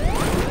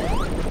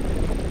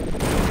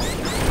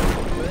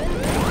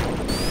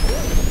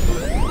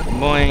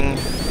 Boing.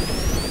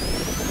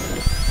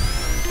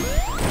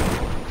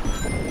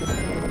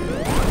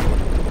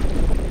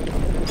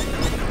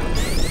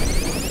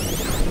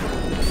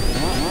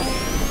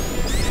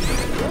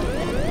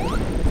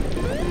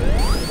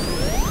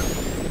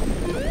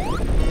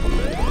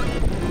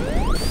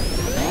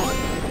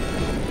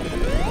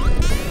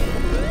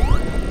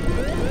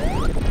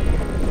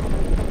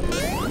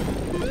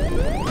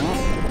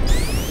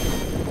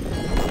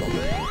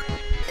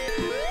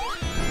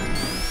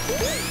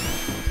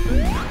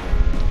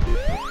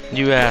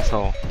 You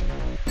asshole.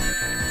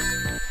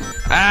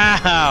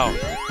 Ow!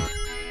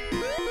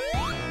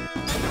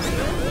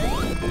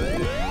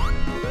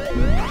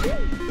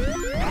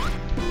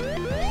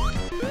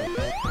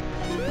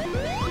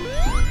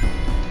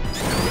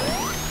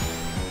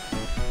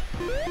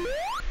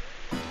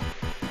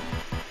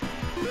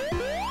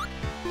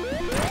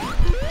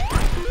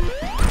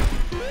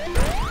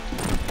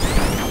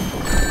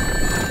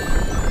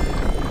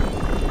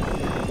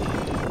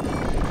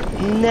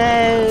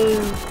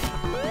 No!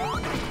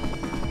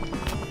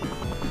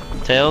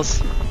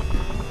 Tails?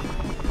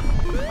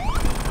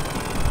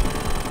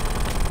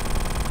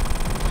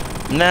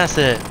 And that's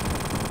it.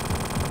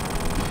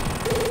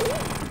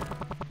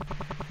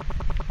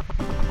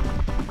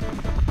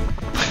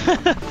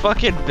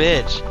 Fucking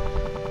bitch.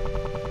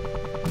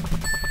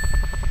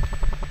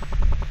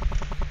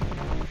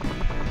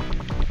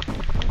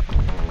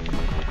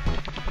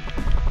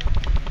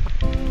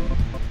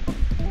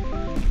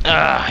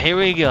 Ah, here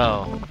we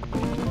go.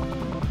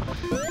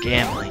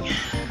 Gambling.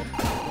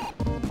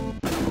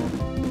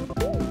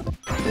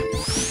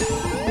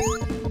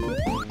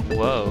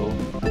 Whoa.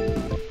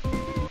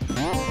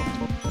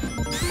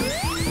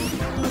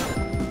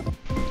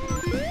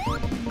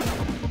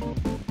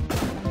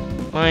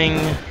 Boing,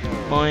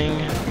 boing,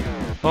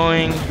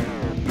 boing,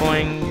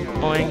 boing,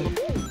 boing.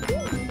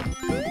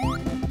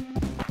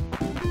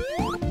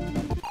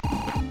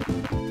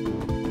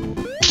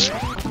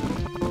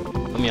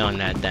 Put me on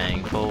that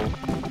dang fool.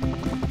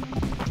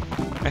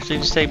 Actually,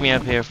 just take me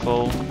up here,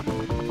 fool.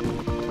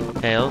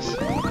 Tails.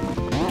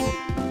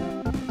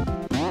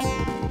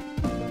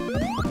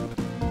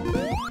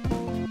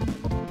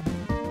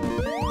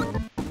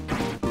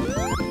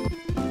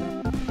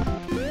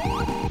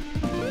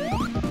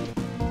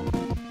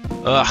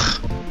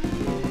 Ugh.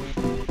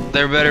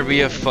 There better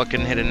be a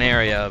fucking hidden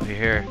area up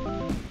here.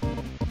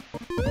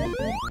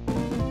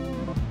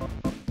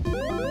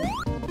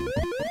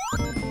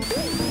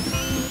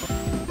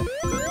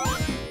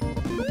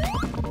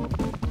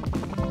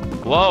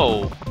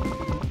 Whoa.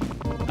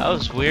 That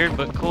was weird,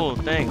 but cool.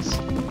 Thanks.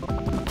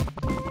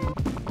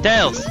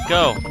 Tails,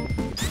 go.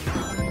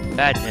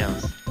 Bad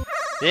Tails.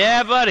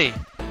 Yeah, buddy.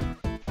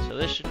 So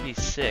this should be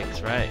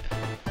 6, right?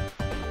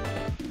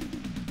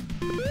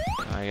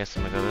 I guess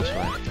I'm gonna go this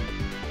way.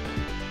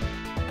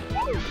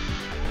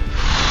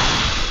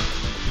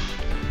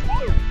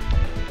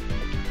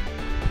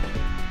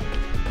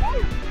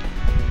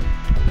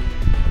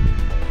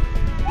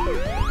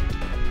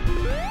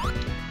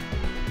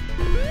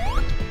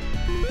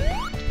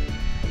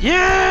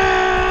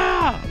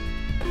 Yeah!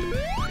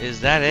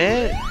 Is that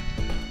it?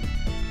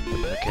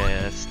 Okay,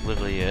 that's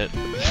literally it.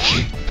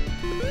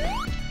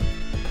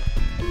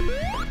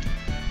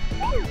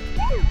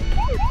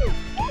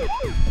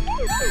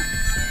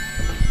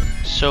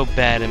 So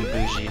bad and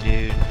bougie,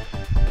 dude.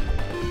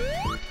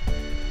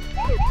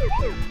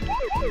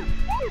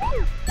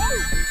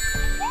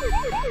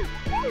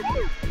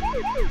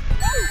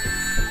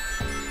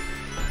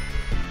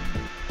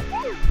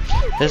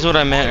 This is what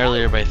I meant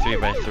earlier by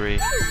 3x3.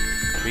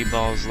 3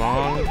 balls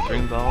long, 3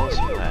 balls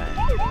wide.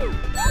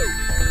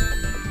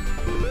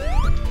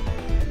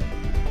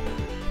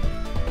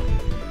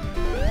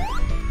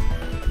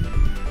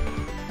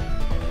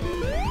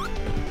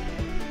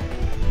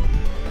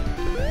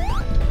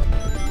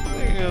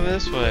 We can go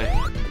this way.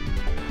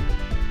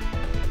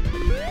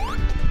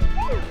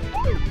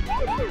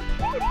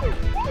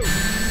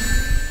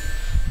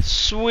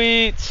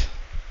 Sweet.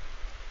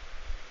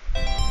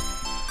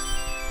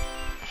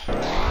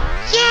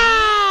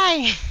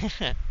 Yay!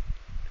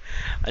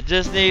 I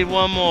just need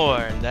one more,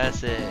 and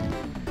that's it.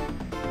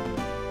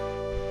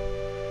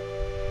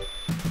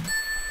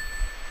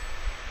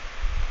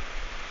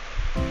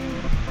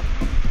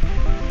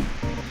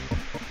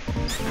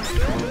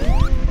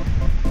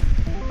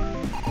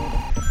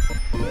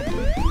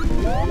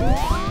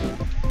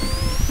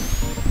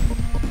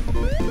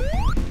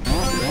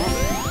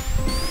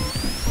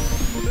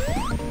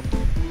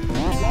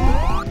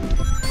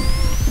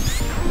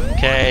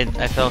 Okay,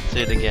 I felt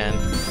it again.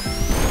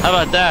 How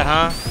about that,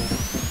 huh?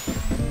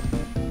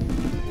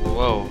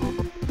 Whoa.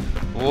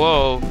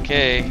 Whoa,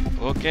 okay.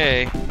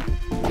 Okay.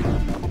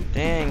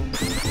 Dang.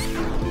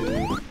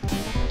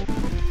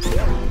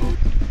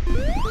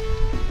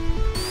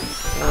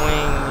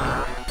 Boing.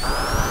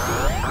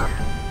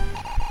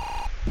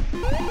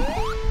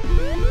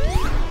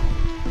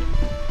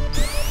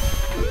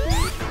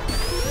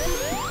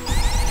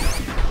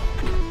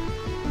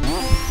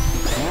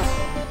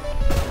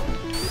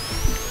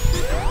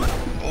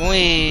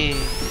 Wee.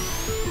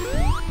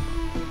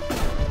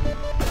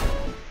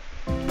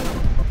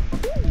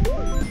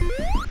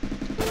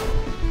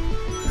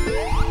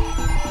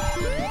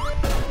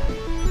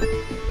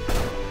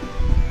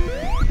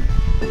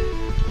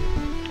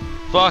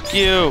 Fuck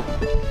you!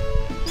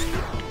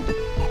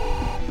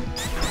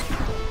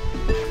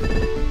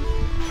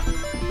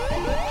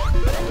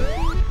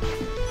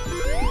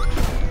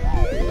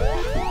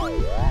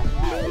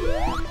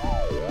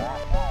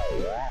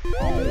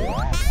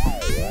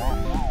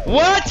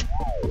 What?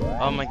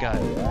 Oh my god.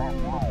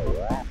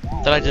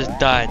 Thought I just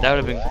died. That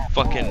would have been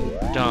fucking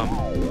dumb.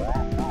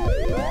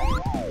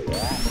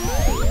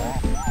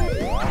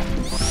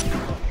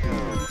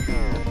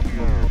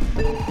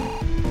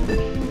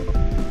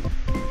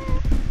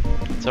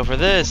 So for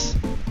this,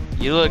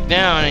 you look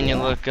down and you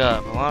look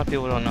up. A lot of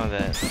people don't know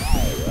that.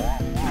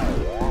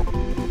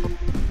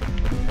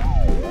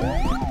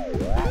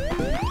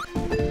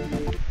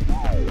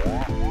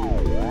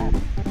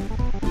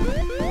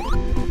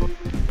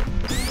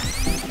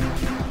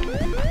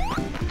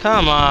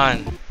 Come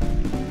on.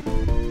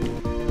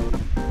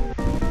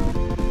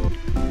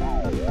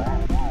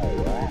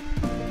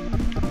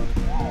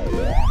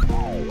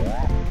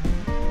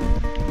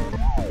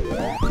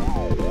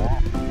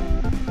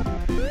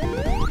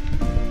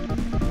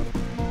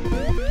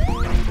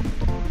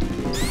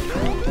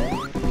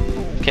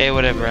 Okay,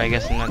 whatever, I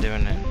guess I'm not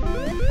doing it.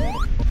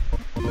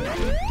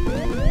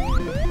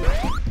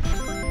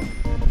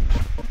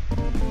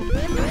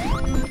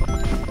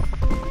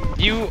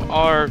 You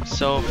are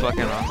so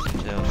fucking awesome,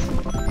 Tails.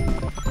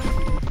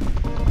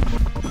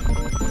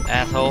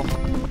 Asshole.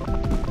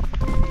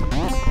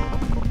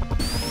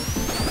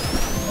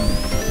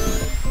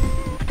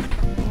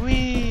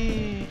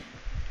 Whee!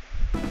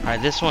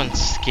 Alright, this one's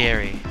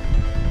scary.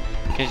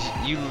 Because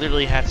you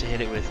literally have to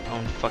hit it with its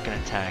own fucking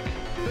attack.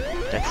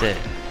 That's it.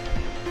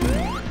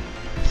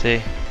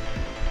 See?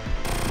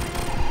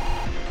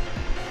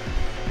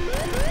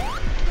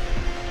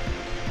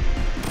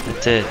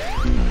 That's it.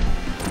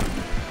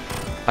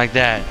 Like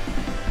that.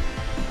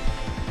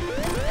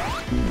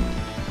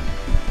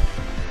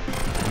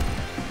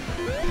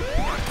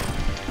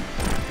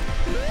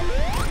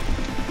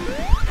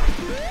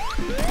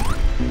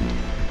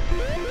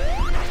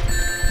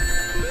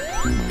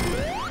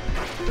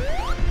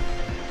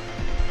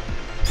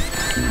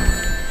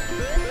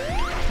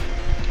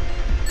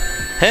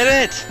 Hit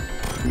it!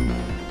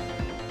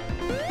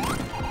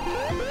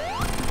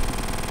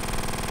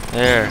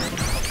 There.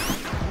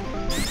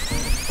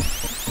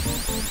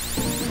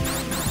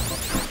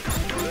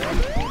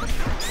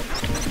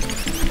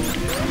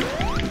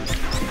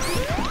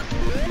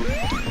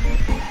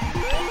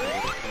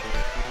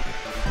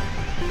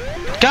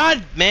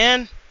 God,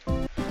 man!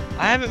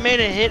 I haven't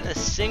made it hit a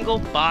single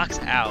box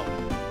out.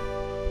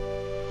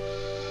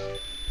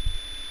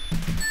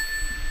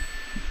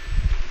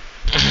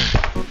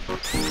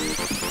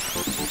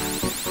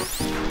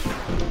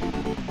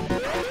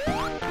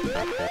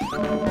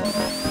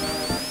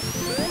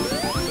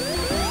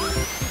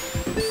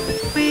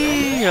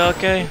 Whee!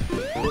 Okay.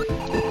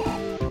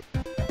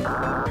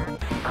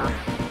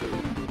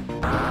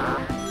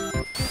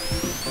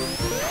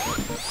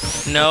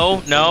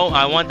 No, no,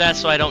 I want that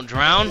so I don't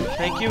drown.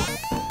 Thank you.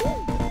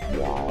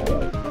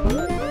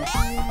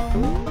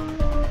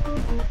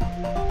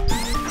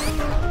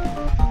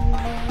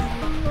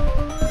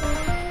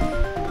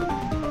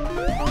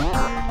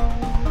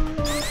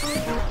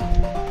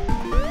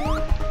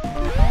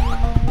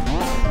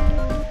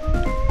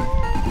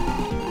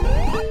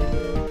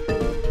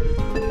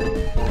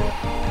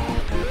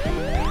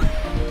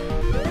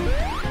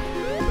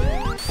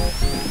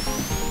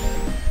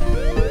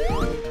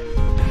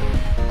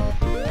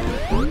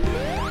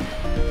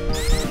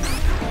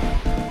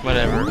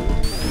 Whatever.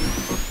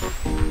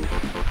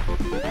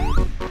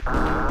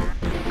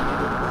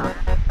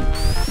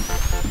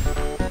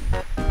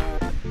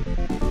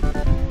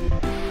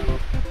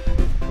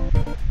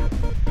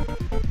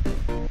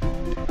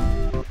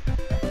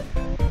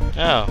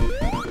 Oh.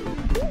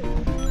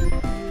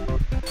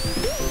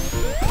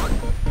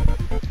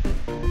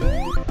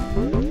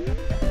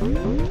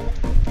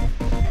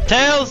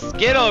 Tails,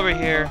 get over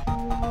here.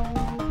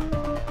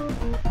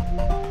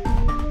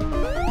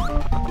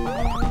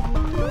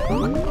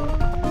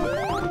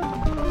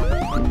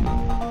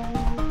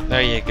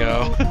 There you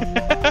go.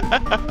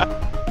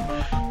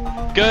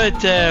 Good,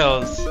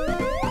 Tails.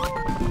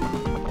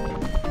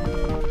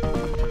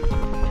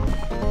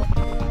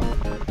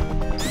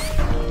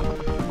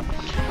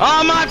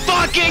 Oh my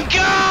fucking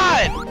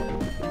god!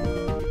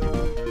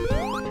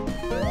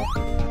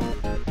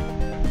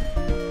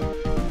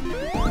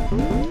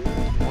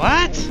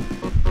 What?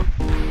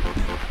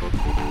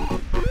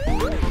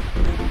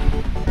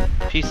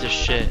 Piece of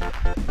shit.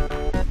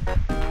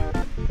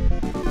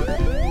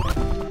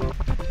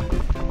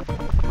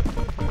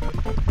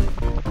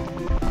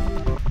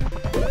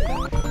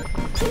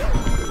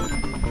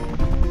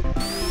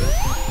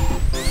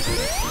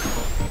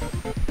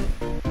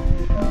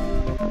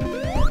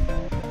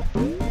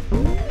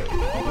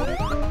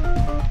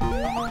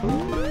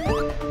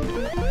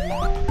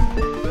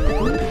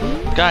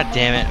 God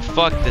damn it,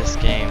 fuck this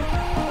game.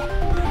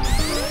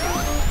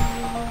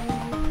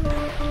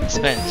 I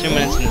spent 2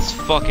 minutes in this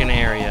fucking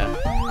area.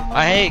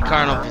 I hate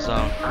Carnival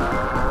Zone.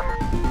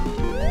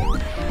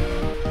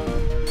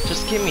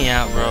 Just get me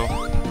out, bro.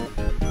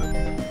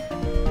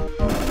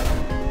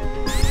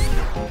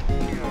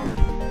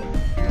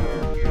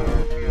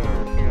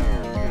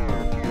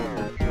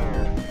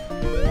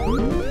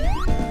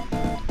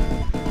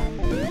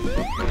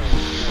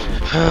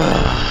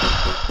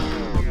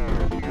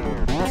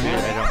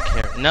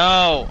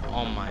 No!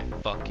 Oh my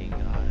fucking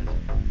god.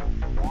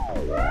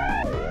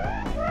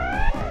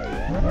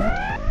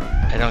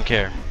 I don't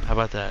care. How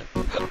about that?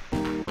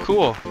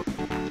 Cool.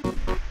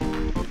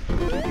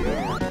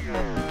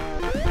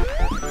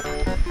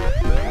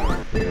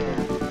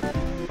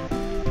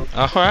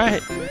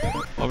 Alright.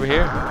 Over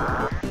here.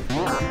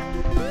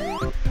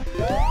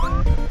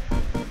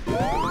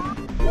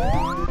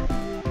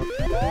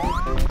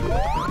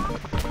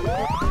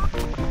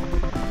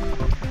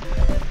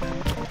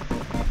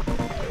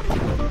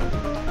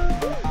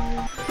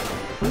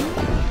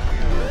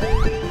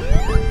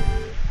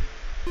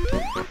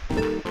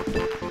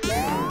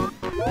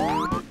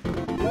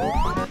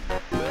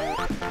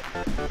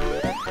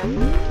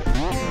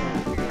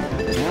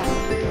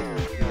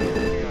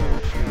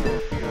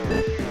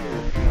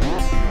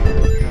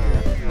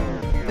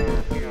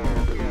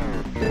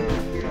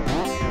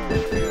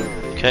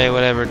 Okay,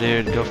 whatever,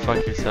 dude. Go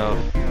fuck yourself.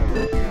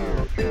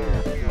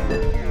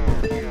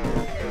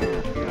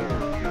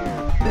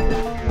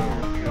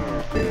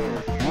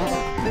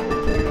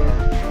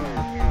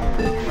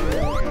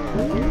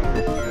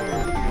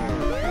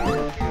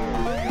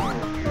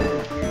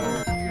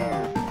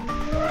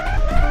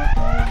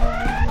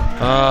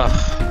 Ugh.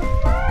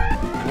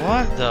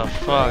 What the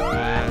fuck,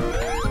 man?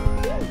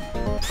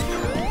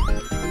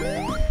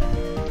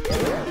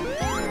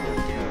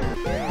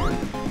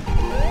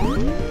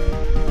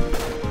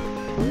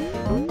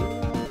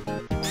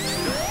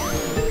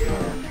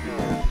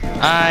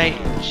 I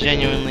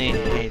genuinely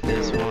hate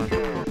this one.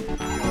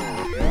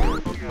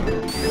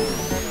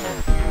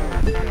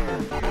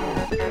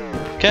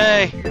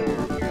 Okay.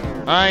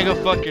 Alright, go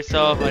fuck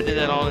yourself. I did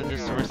that all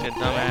just to risk a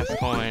dumbass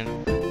coin.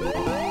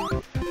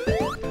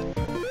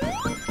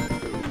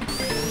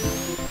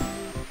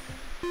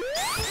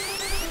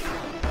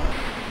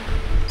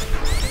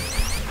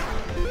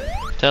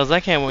 Tails, I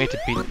can't wait to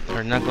beat,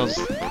 or Knuckles.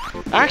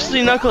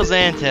 Actually, Knuckles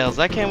and Tails,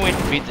 I can't wait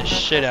to beat the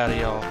shit out of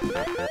y'all.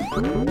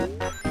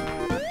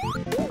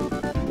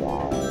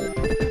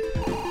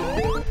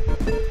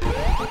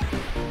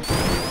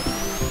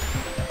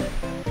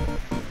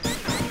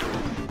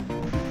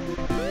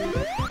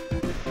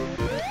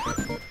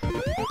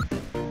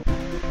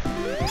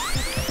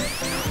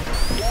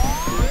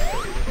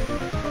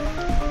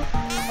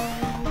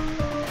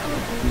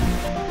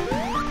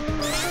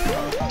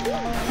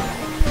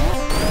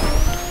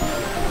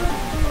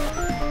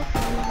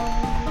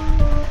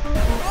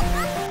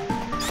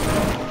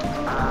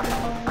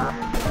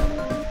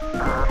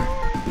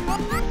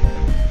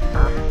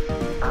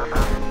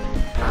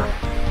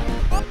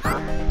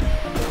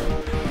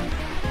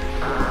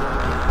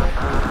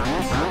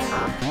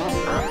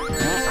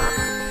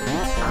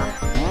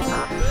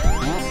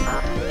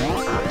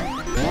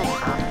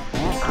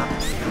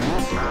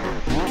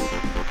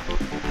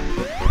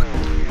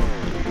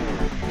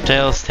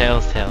 Tails,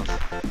 tails, tails.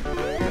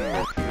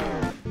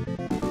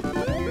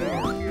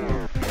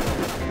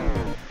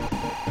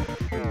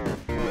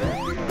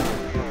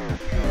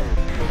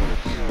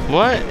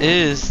 What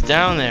is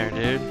down there,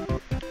 dude?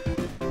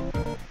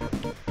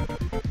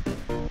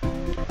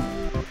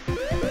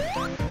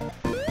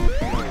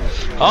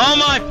 Oh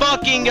my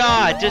fucking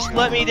god! Just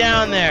let me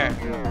down there!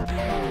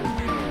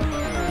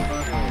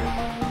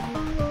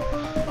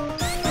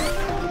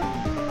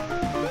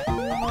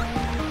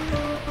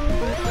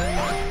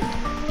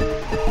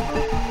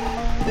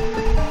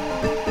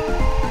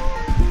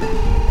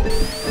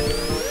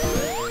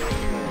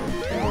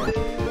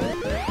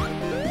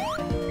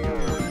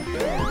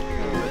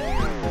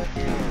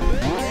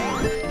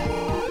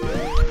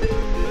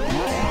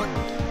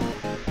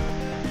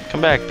 Come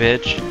back,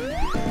 bitch.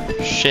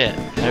 Shit.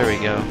 There we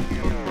go.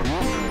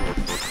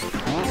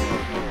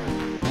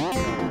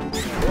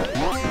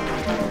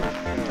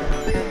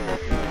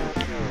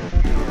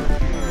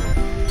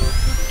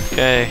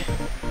 Okay.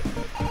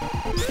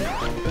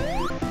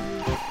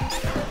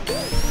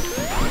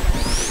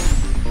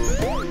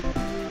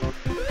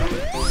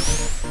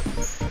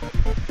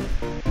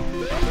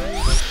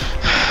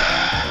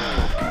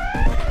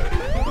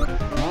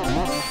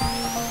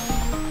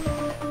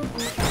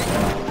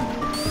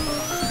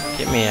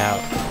 Get me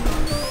out.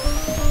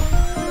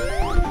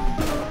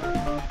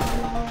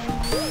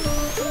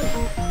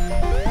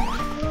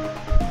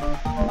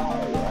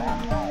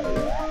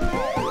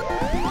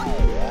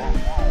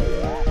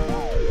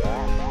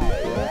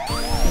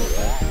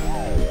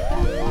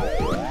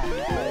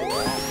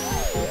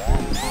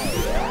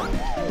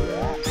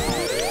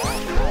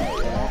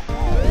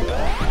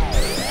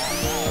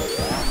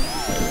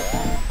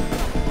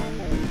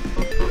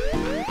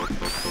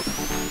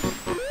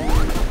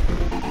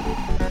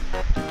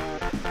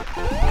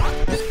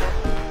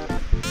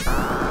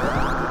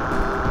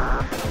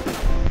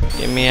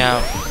 Get me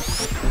out.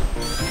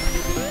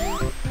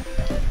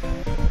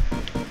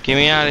 Get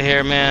me out of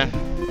here, man.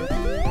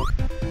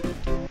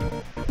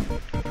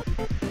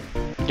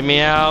 Get me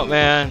out,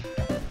 man.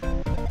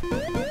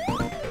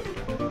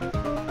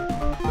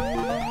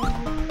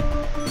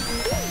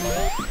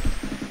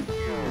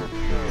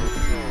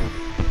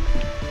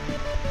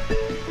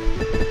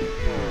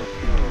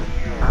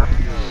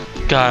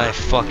 God,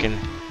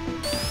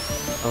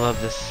 I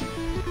love this.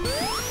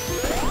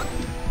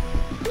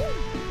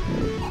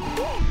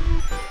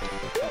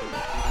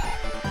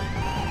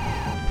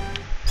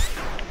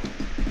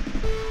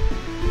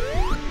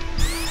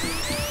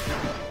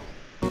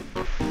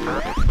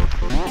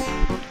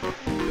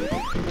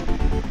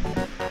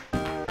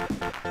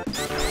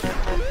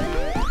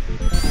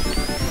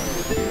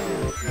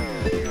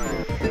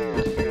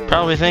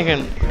 Probably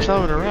thinking,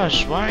 Accelerator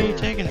Rush, why are you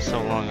taking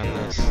so long on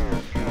this?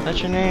 That's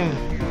your name.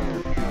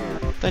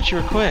 Thought you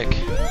were quick.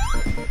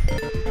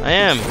 I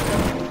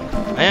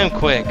am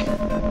quick.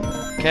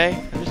 Okay?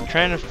 I'm just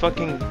trying to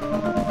fucking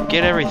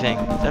get everything.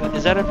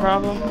 Is that a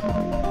problem?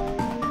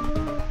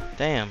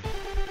 Damn.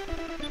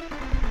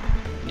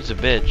 He's a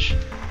bitch.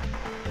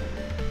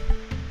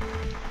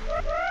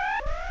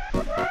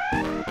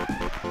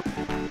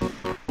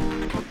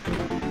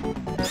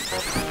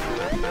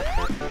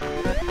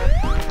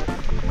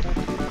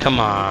 Come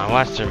on,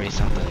 watch there be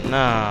something.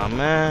 Nah,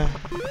 man.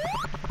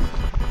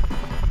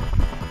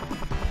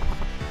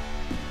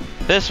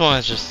 This one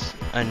is just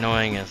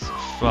annoying as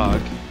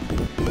fuck.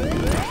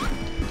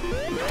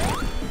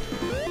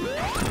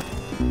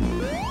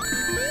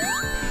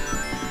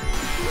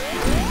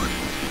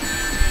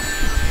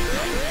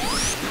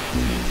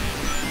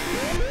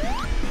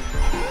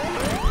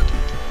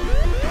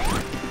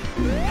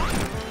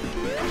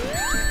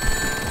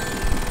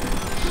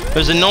 It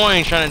was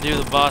annoying trying to do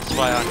the boss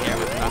fight on here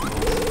with Knuckles.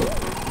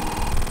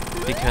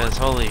 Because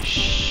holy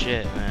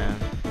shit, man.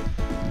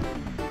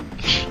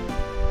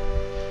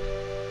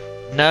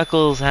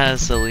 Knuckles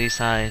has the least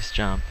highest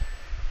jump.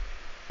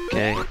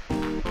 Okay.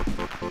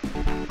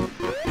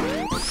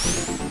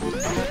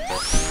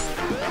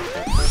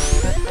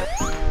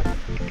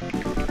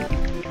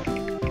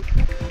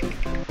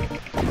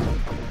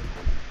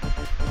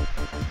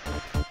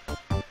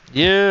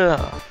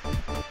 Yeah.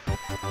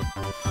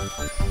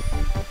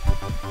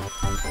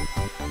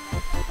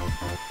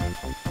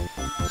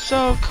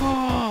 So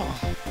cool.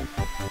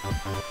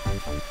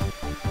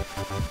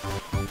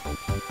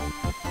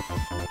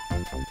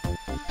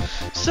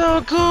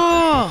 So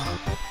cool.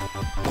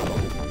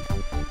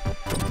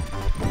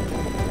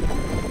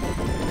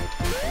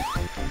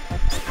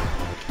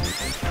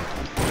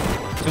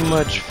 Too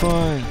much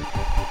fun.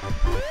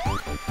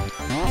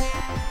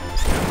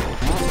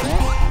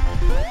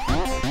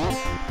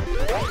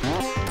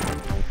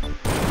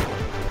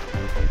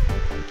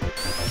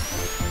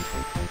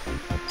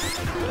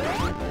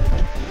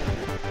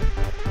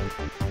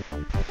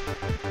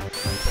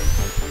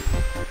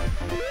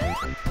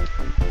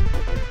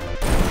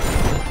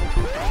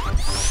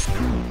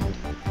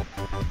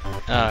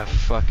 Oh,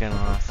 fucking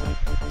awesome.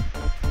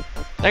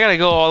 I gotta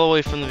go all the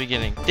way from the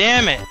beginning.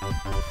 Damn it!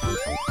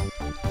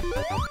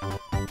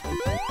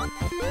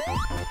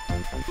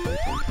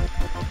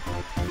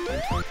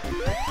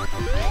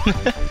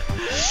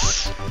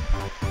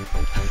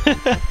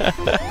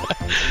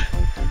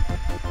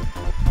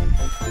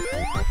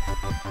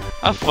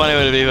 How funny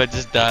would it be if I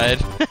just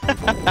died?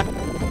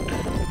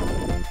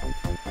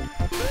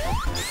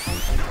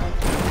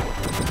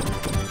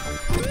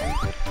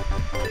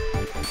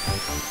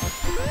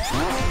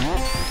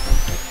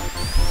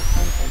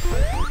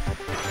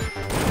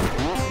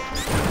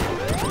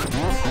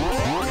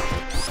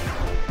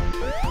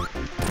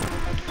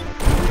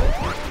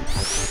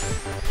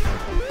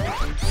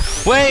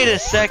 Wait a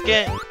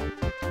second!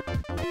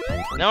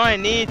 Now I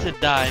need to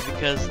die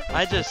because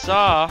I just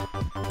saw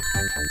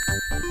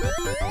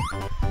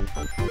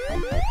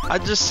a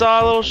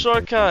little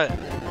shortcut.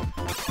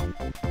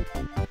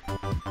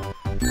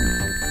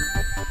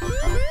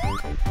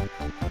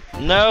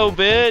 No,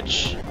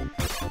 bitch!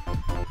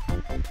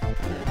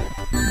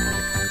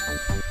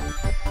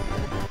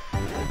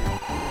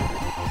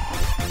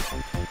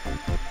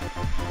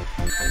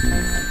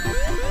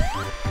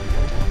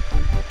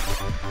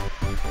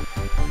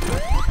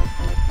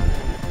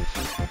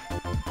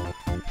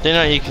 They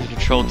know you can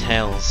control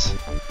tails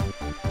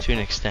to an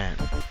extent.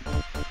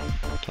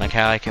 Like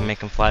how I can make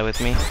them fly with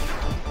me.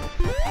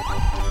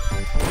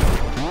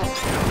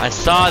 I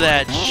saw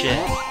that shit.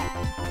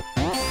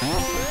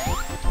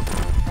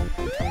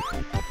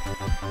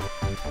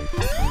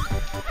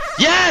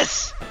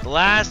 Yes! The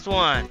last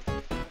one.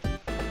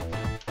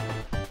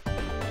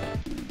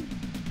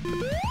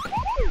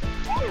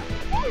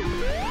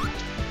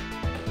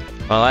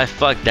 Well, I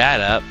fucked that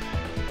up.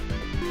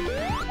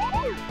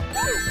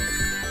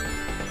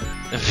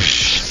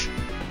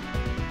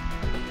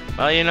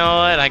 Well, you know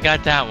what? I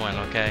got that one,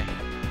 okay.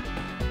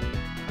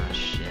 Oh,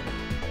 shit.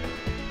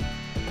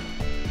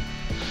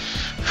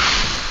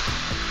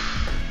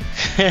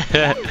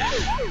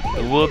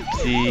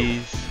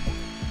 Whoopsies.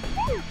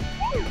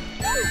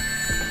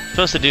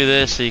 Supposed to do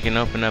this so you can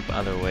open up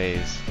other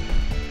ways.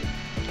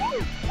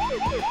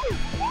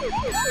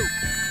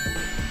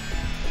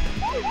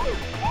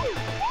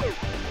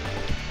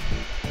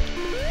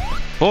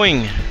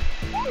 Boing!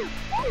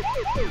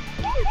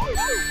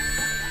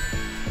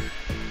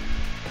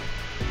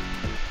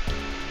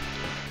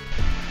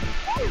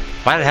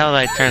 Why the hell did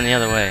I turn the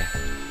other way?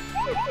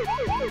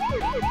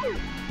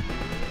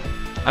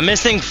 I'm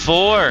missing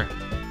 4!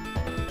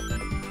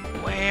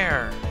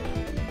 Where?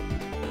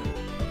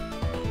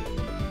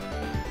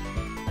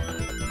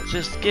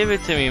 Just give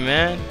it to me,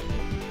 man.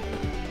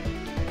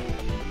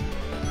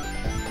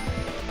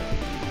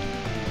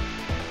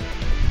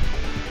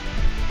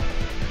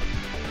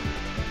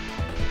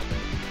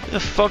 Where the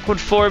fuck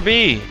would 4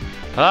 be?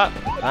 Oh,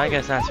 I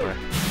guess that's where.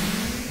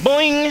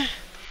 Boing!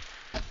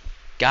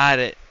 Got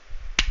it.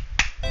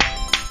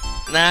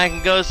 Now I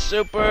can go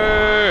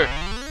super!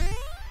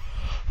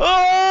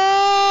 Oh!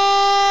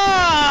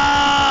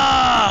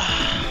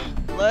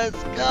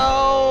 Let's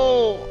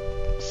go!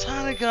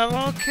 Sonic got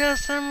all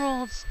Chaos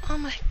Emeralds! Oh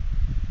my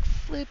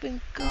flipping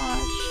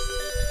gosh!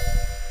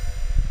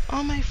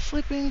 Oh my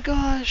flipping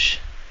gosh!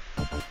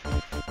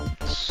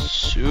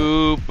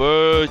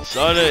 Super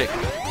Sonic!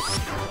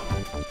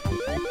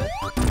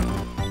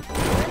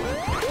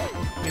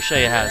 Let me show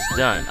you how it's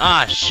done.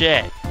 Ah,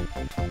 shit!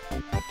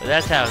 But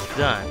that's how it's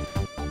done.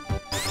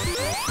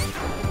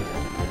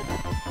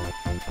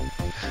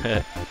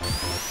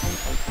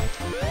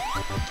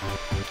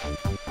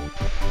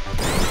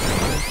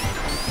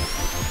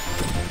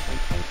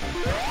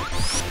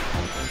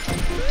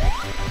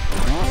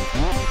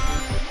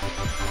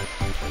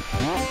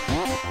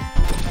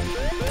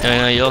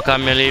 You'll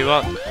come Millie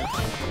Rock.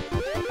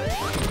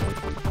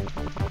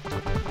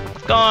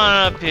 What's going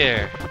on up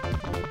here?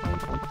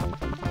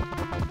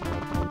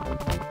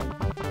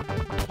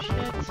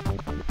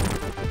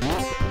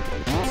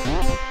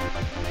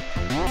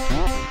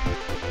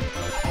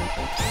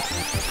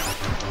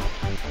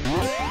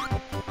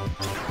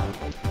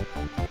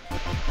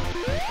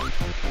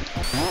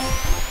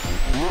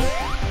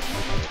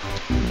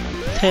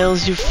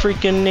 Tails, you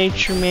freaking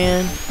nature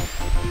man.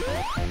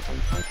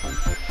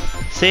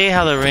 See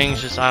how the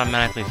rings just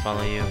automatically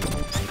follow you?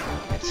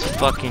 It's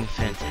fucking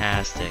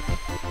fantastic.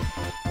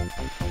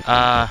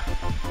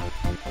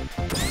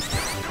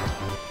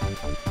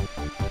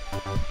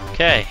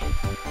 Okay.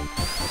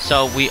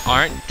 So we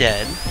aren't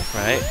dead,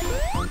 right?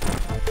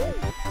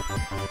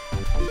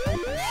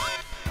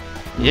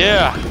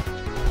 Yeah!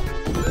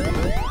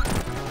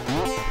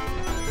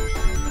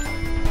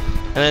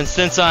 And then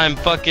since I'm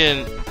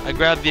fucking... I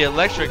grabbed the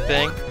electric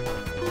thing.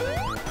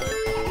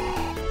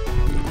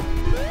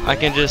 I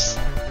can just...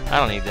 I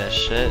don't need that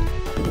shit.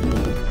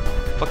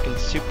 Fucking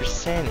Super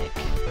Sonic.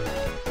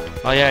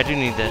 Oh yeah, I do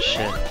need that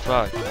shit.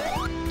 Fuck.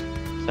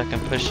 So I can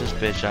push this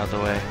bitch out of the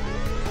way.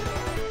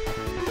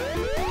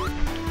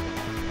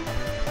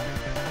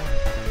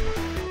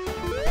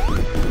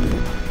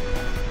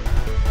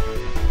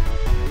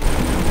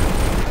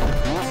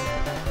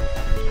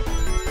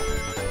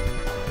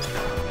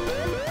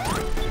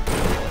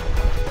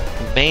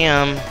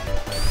 Bam!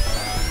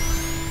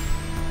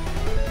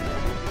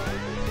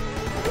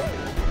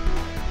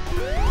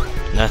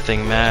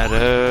 Nothing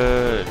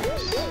matters.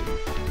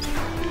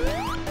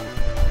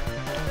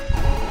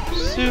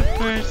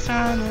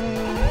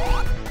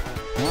 Supersonic.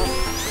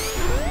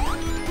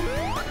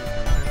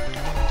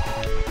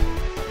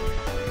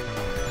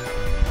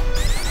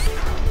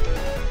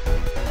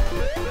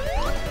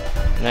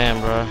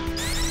 Damn, bro.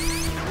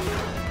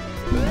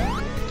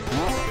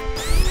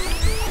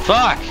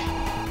 Fuck!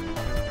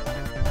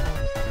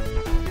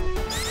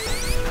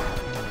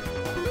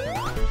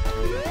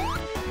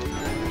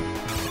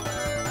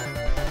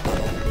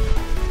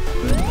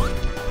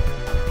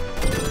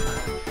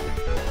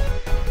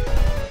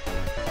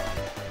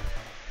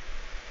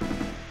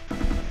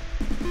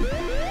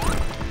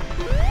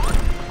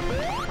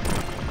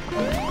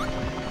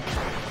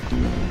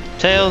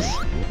 Tails.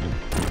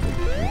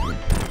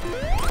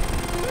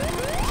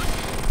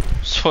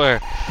 Swear,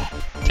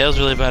 Tails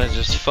really about to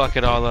just fuck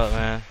it all up,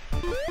 man.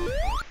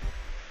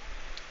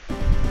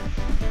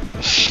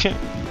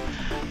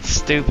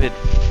 Stupid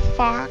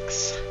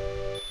fox.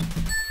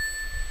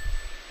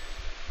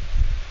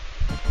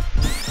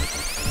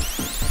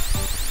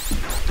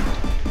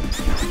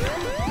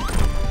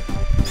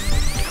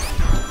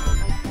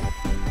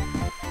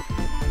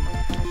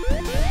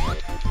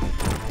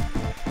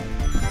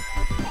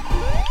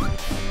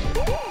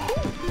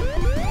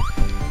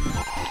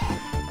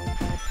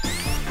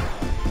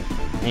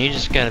 You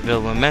just gotta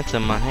build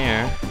momentum on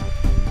here.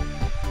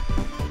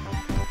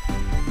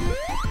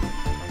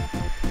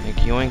 Make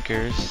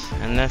yoinkers,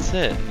 and that's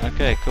it.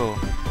 Okay, cool.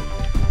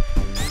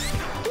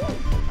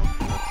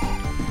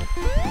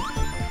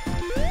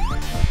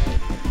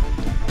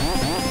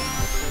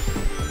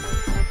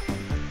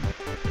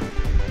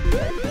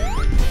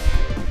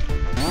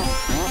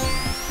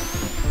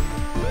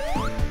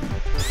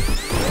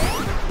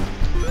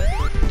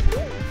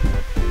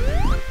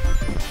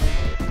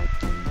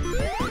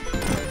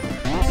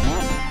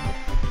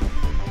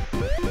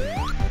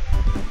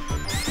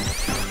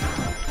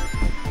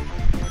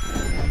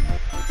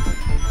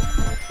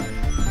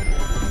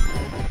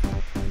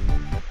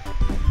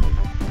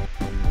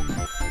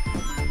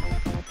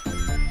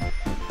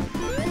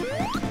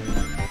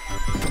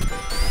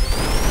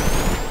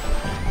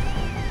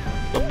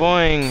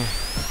 Boing.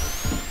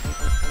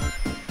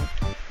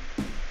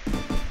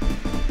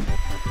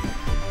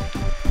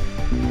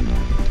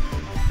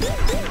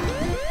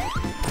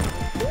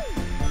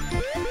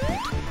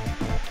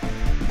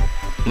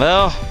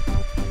 Well,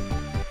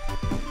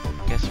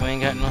 guess we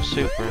ain't got no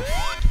super.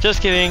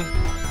 Just kidding.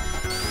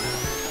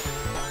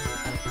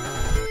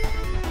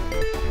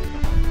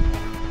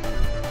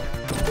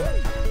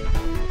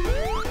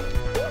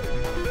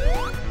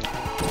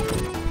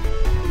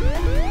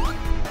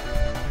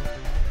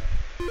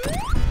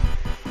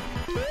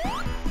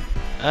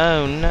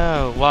 Oh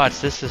no, watch,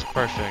 this is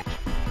perfect.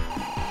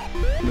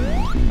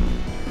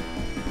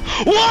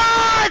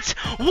 What?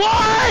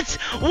 What?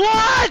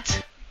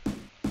 What?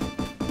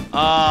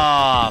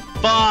 Ah,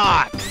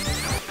 fuck.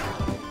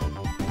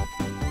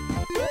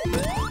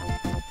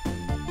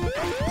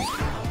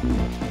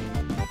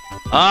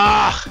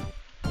 Ah.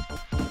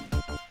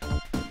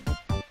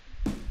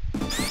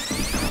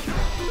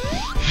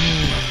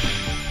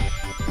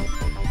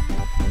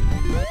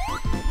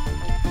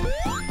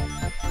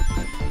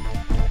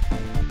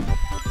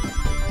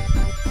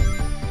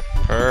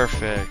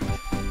 Perfect.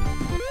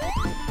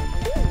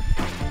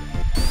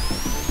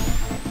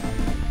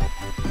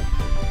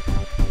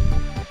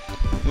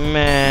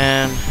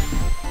 Man.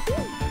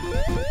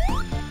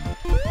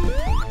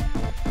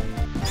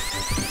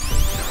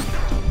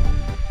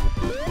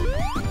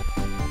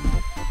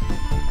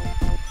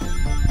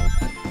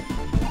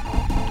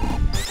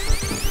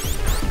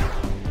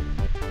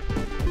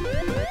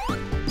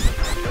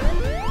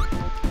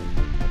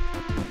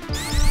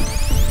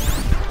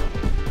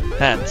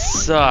 That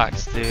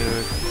sucks,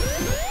 dude.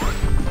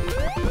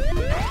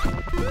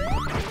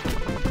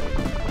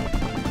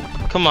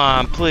 Come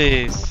on,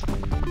 please.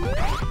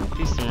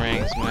 Do some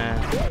rings, man.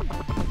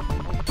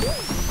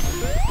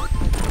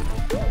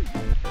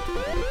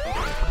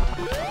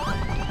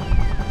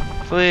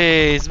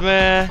 Please,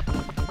 man.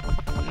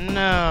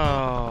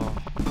 No.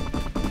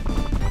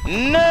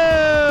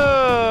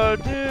 No,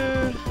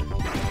 dude.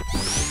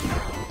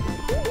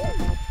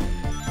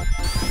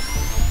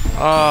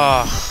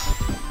 Oh.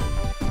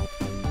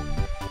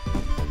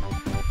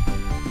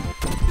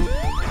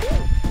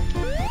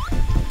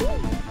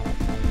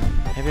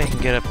 Maybe I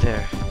can get up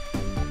there.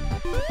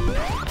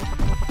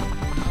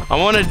 I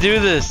want to do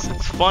this.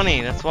 It's funny.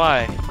 That's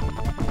why.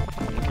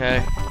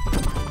 Okay.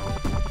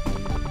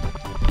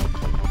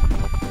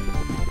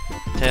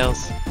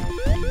 Tails.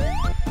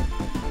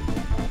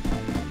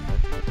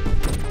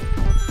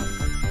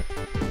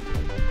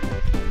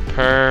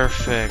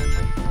 Perfect.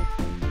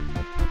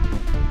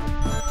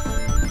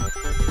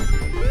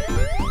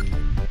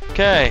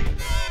 Okay.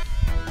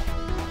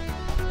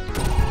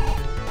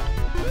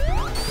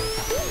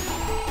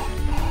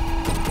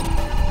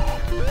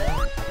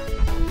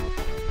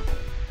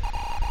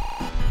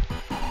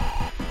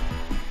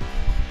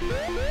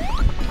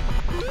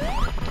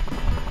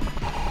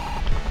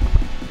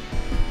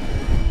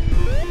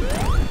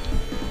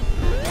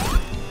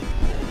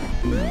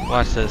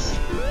 Watch this.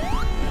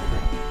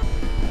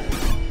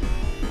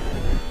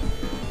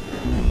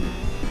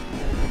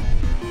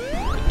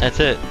 That's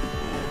it.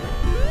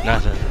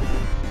 Nothing.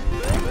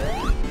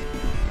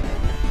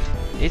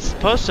 He's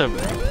supposed to... I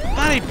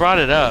thought he brought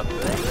it up.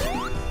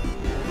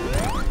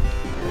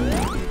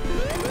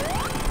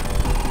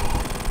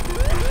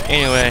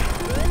 Anyway.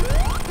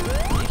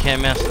 You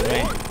can't mess with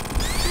me.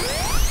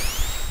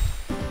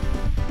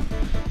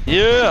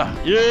 Yeah!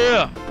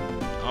 Yeah!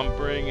 I'm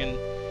bringing...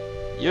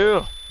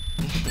 you.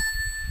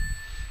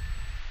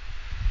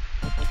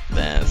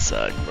 That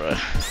sucked, bro.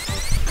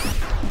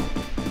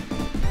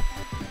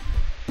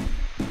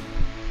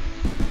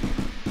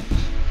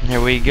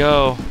 Here we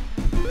go.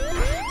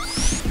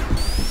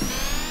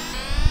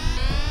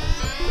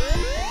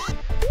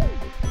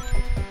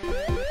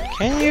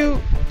 Can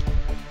you?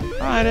 Oh,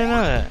 I didn't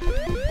know that.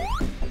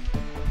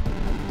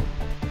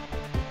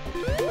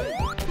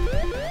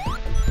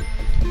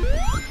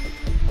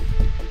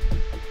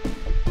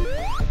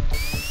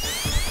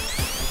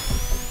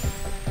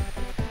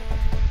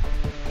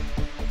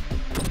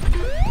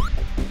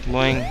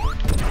 Boing.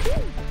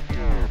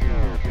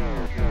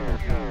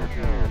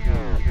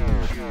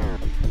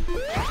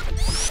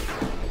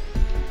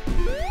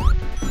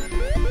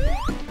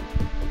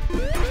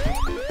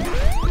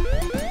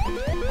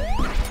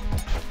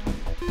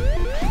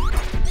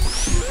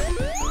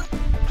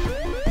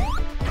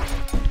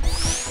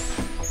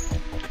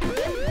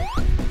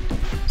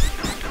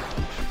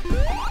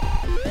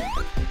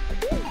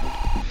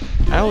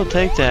 I will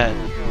take that.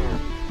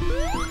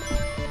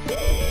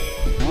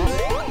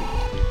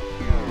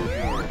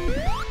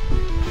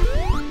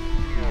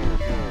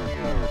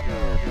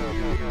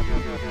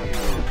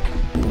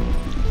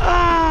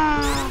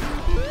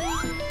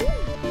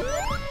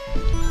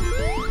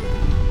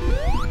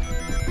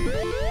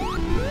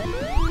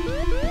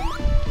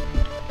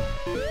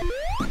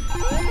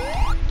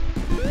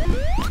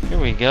 Here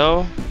we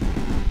go.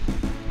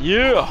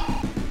 Yeah.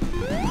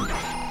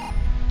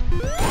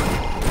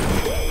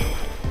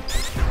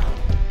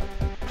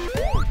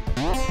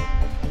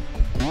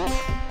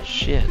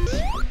 Shit.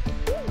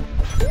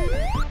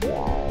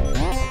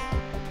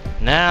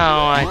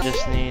 Now I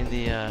just need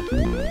the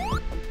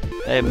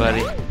hey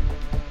buddy.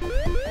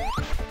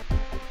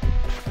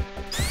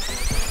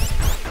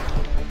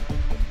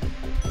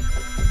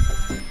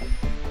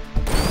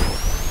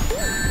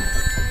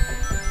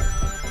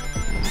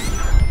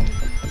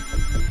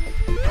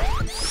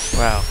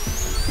 Wow.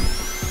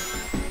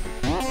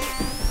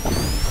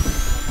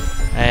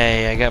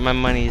 Hey, I got my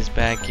monies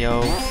back,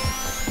 yo.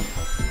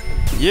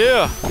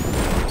 Yeah!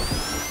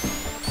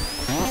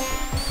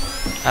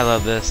 I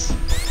love this.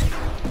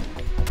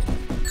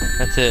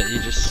 That's it, you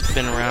just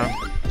spin around.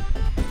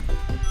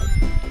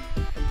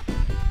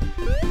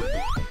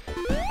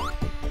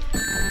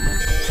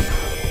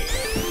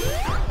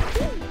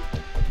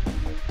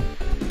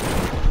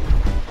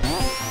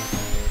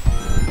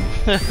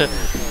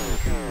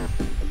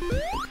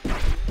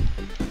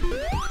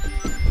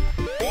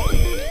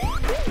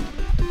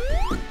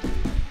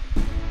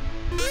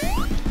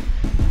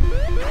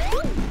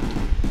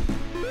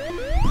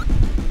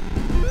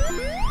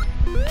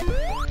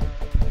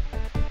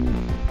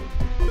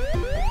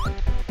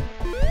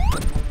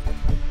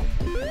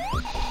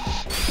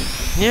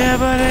 Yeah,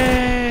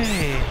 buddy!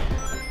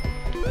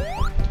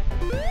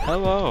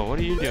 Hello, what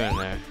are you doing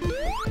there?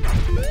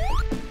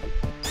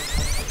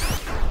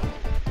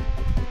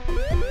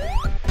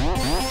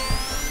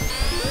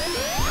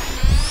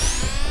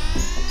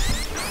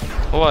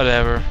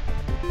 Whatever.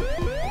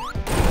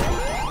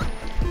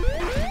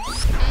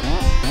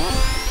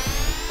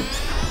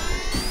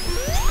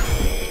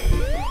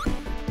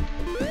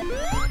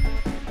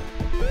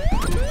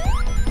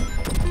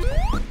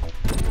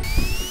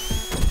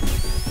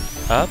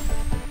 Up?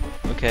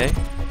 Okay.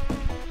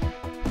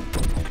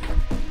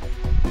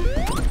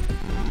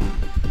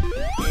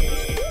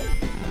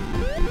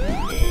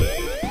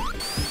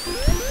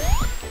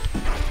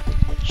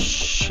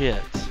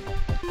 Shit.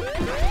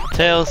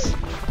 Tails,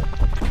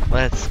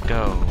 let's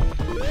go.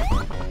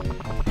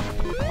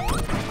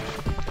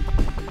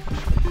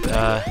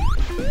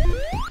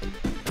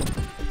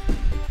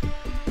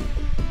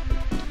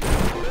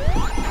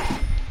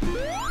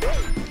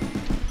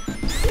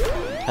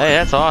 Hey,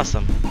 that's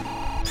awesome.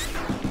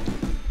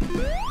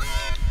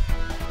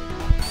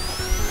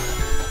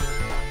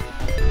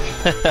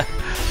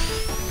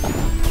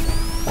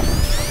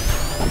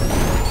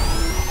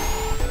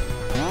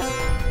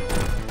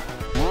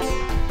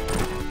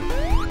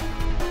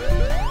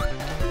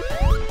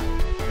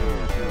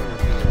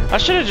 I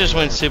should have just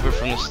went super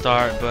from the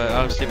start, but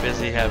I was too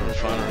busy having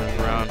fun running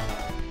around.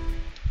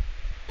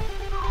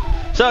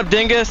 What's up,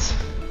 dingus?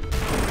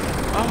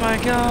 Oh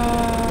my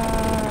gosh!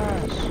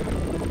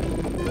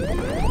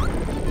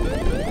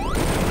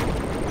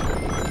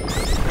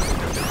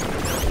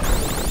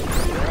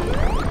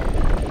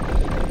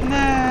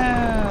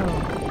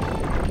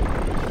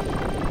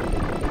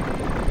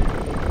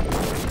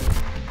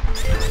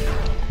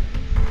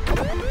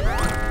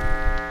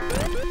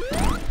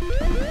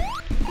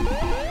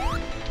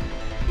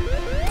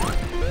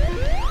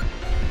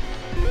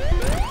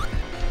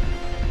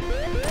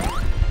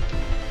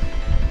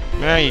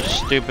 Man, you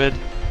stupid.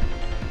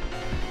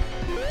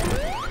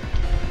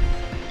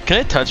 Can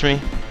it touch me?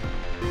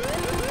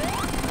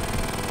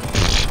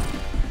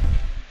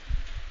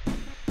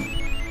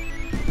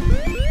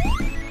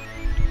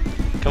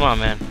 Come on,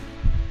 man.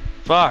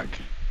 Fuck.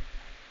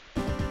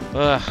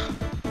 Ugh.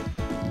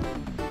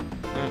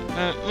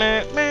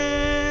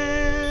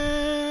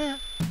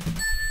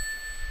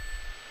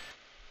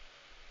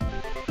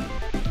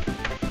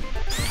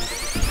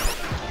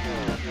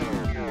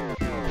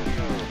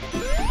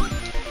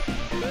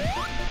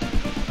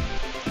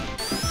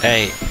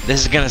 Hey,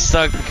 this is gonna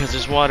suck because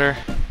there's water.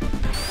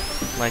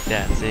 Like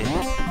that, see?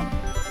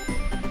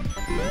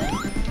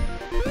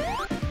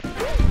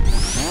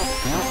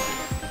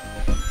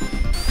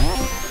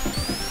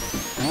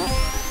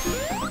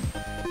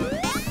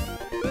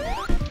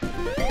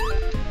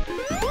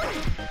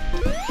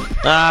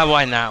 Ah,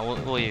 why not?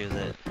 We'll use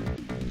it.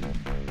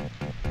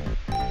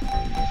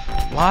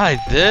 Why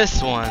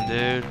this one,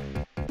 dude?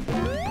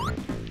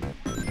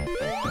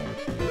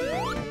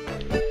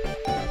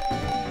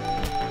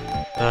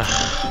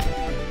 Ugh.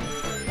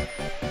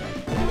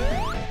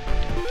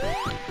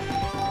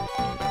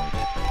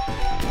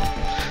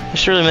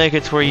 Surely make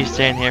it to where you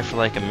stand here for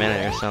like a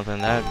minute or something.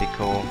 That would be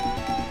cool.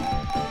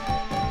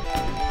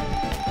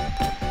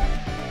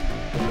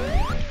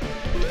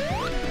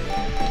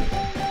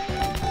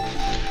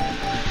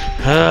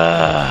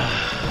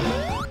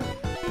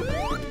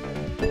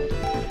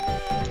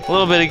 A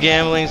little bit of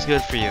gambling is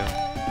good for you.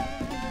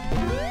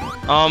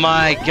 Oh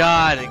my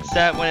god,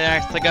 except when it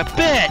acts like a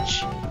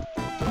bitch!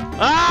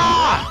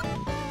 Ah!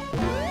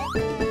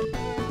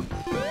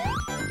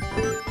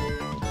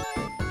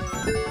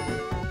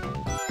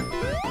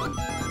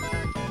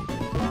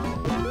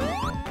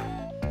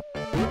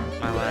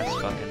 My last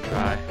fucking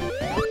try.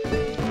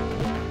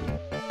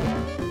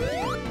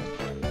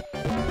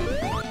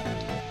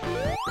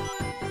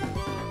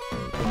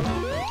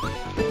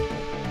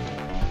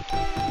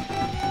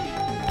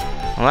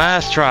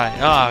 Last try.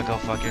 Oh, go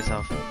fuck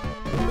yourself.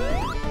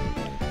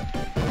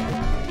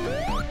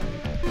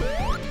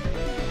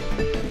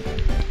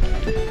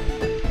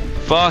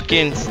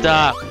 Fucking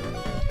stop.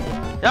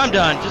 I'm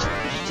done. Just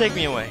take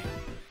me away.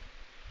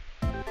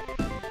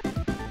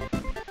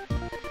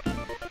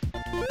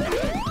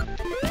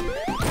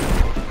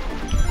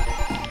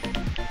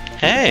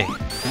 Hey.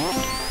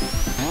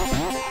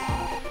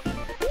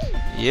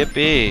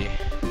 Yippee.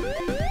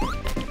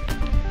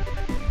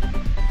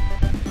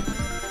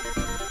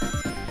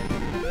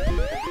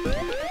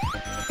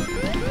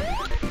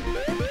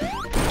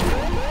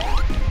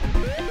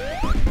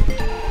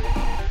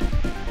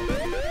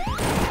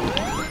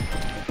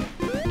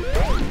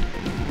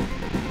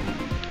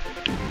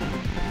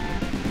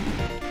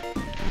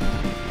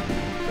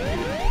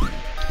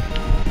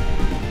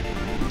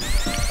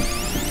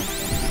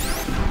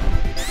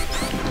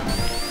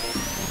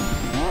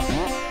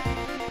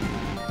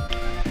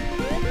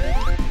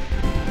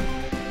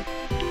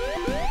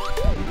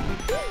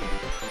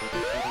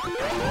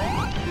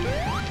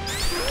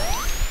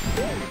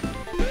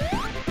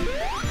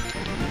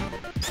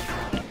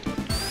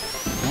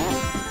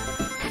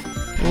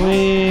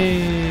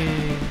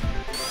 Whee!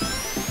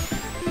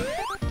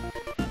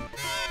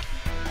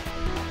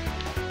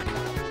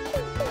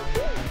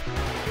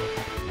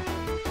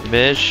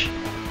 Bitch.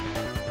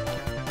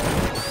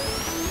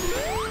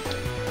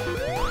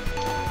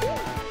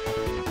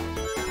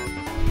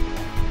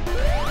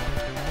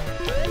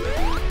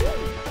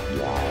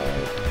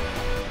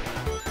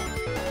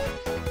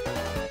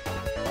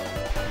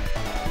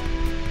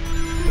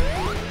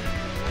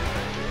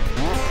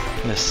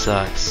 This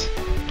sucks.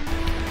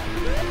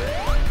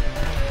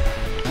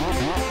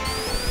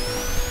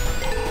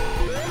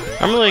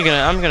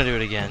 I'm gonna do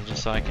it again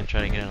just so I can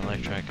try to get an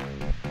electric.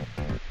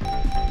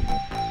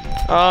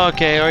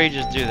 Okay, or you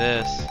just do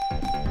this.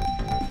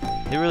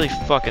 You really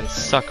fucking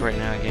suck right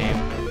now, game.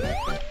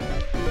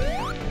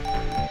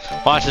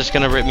 Watch, it's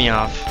gonna rip me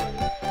off.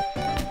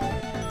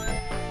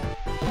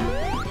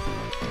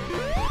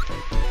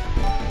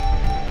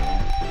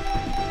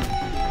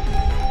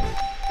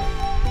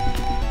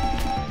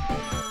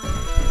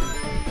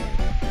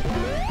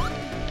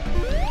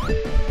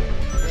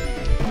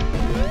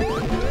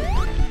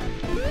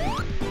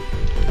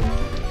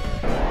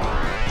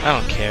 I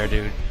don't care,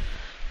 dude.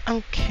 I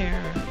don't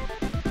care.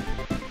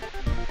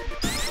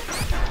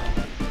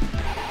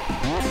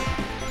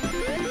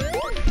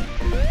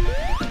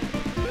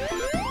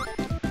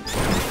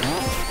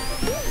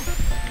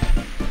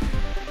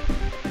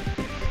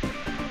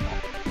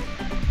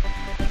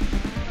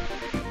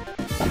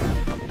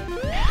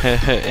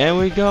 And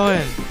we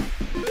going.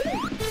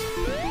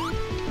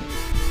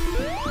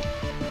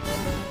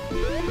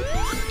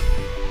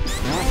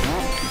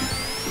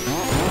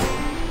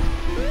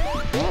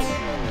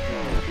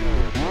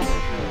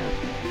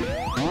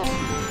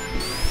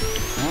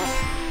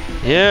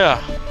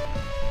 Yeah.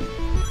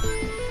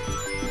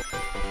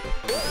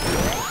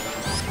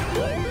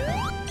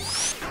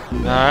 All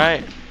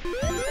right.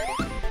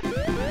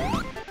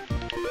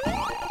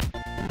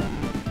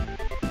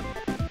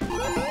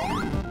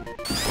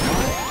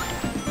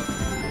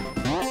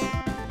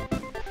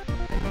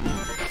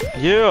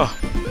 Yeah.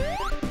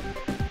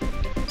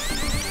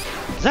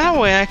 Is that a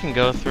way I can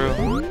go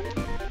through?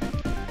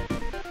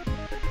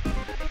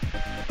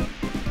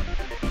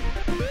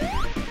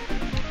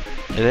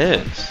 It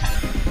is.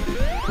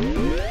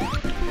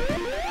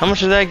 How much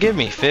did that give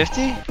me?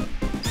 50?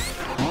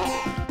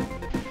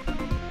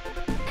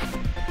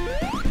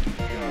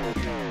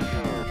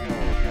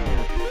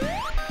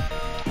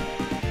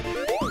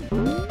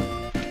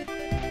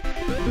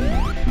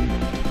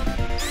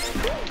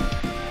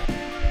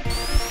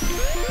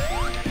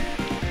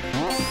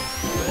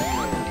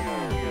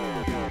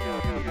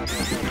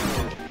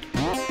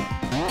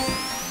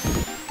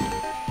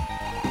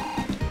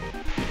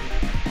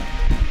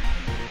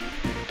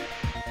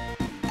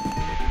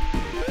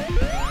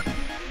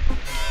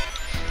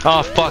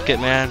 Oh, fuck it,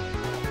 man.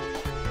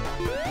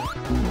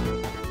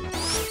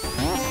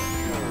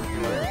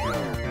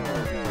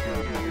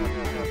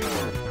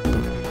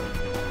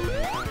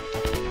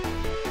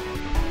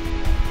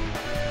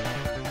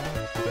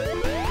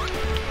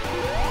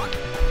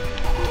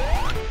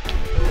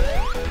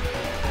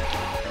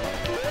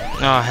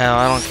 Oh, hell,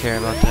 I don't care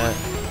about that.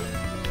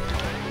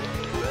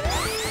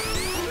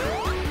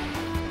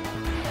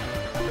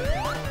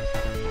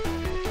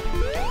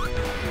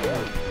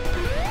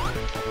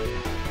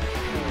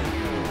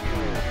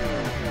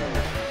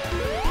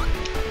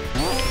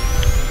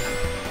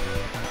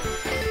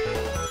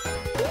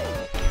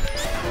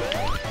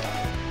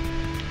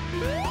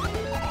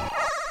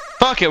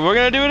 Fuck it, we're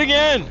gonna do it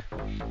again!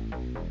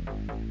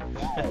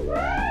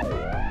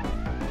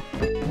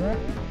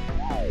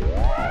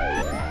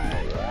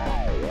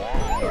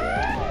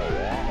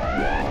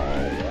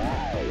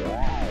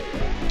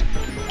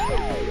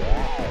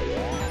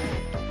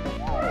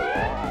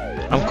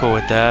 I'm cool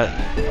with that.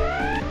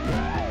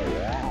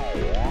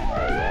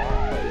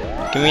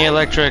 Give me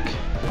electric.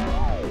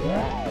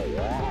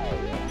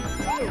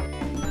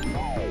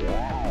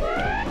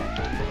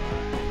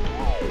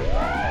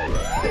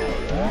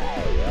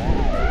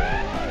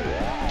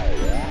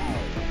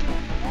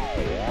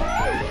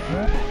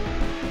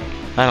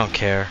 I don't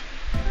care.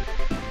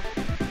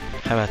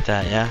 How about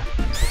that, yeah?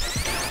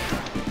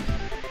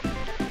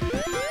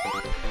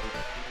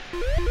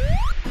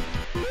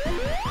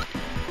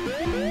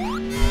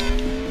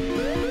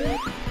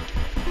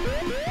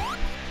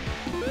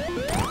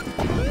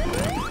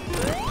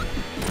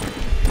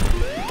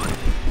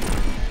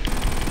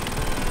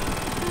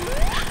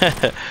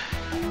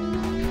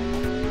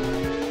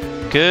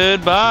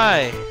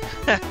 Goodbye!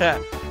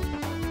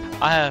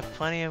 I have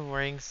plenty of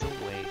rings to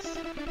waste.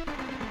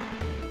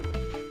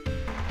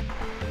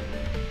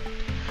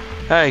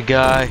 Hey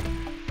guy.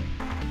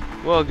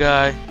 Well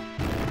guy.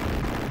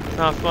 It's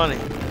not funny.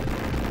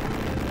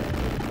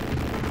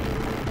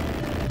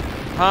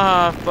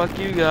 Haha, fuck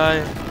you guy.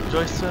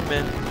 Enjoy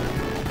swimming.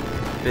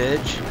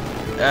 Bitch.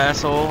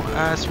 Asshole.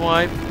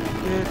 Asswipe.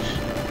 Bitch.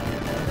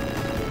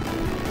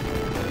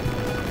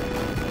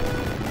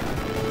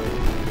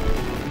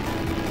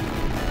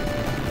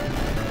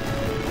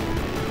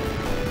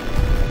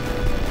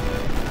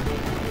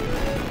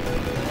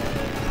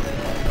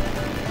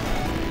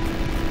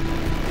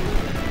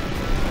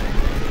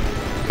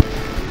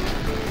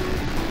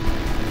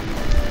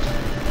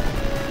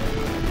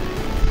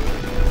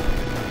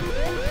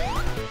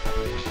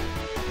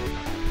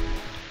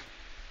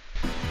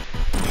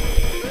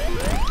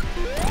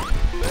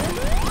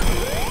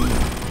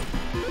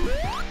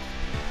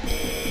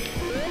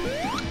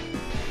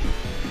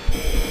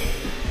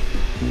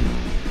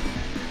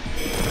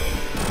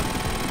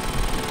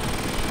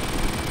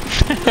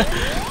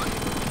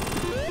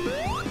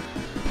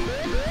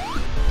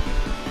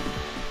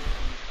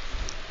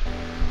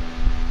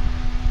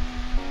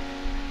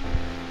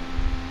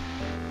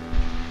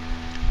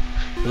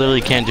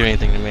 Literally can't do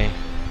anything to me.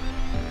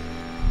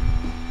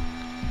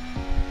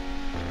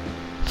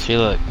 See,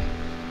 look.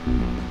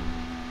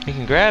 He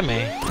can grab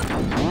me.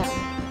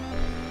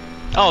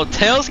 Oh,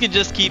 Tails can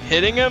just keep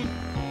hitting him?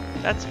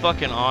 That's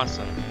fucking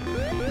awesome.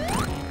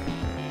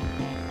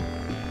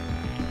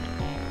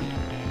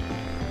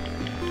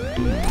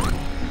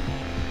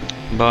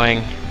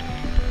 Boing.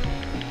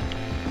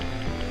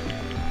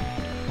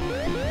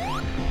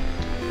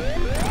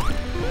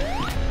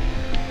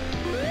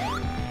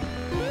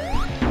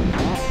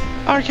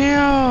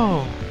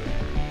 RKO!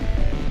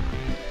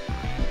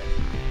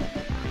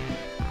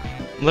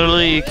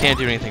 Literally, you can't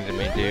do anything to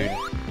me, dude.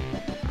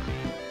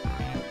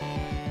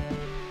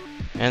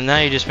 And now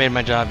you just made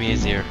my job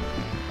easier.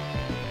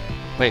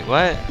 Wait,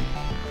 what?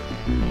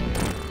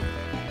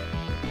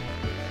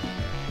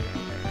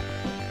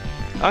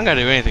 I don't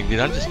gotta do anything, dude.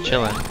 I'm just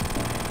chilling.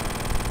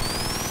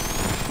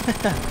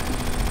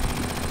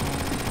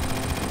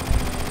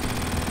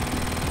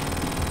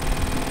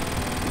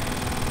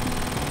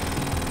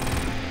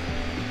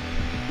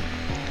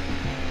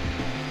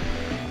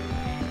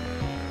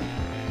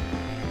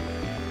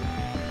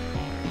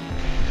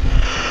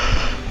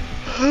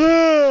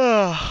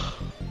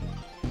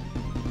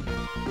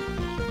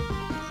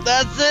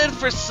 That's it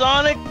for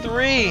Sonic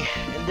 3.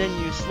 And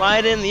then you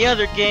slide in the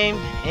other game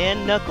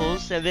and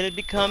Knuckles, and then it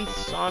becomes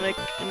Sonic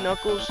and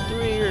Knuckles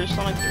 3 or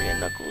Sonic 3 and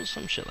Knuckles,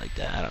 some shit like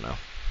that. I don't know.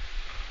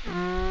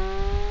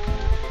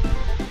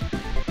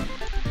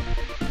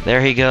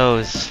 There he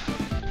goes.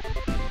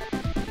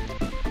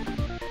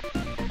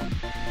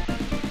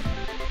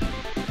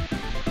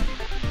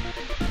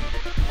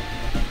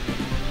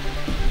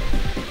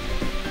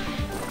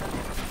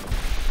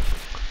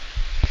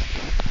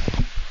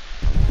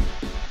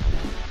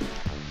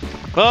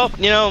 Well,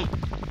 you know,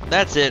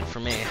 that's it for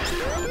me.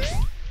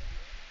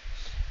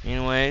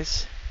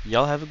 Anyways,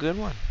 y'all have a good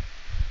one.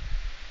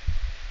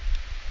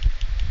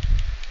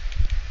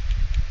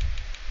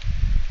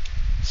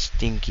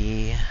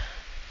 Stinky.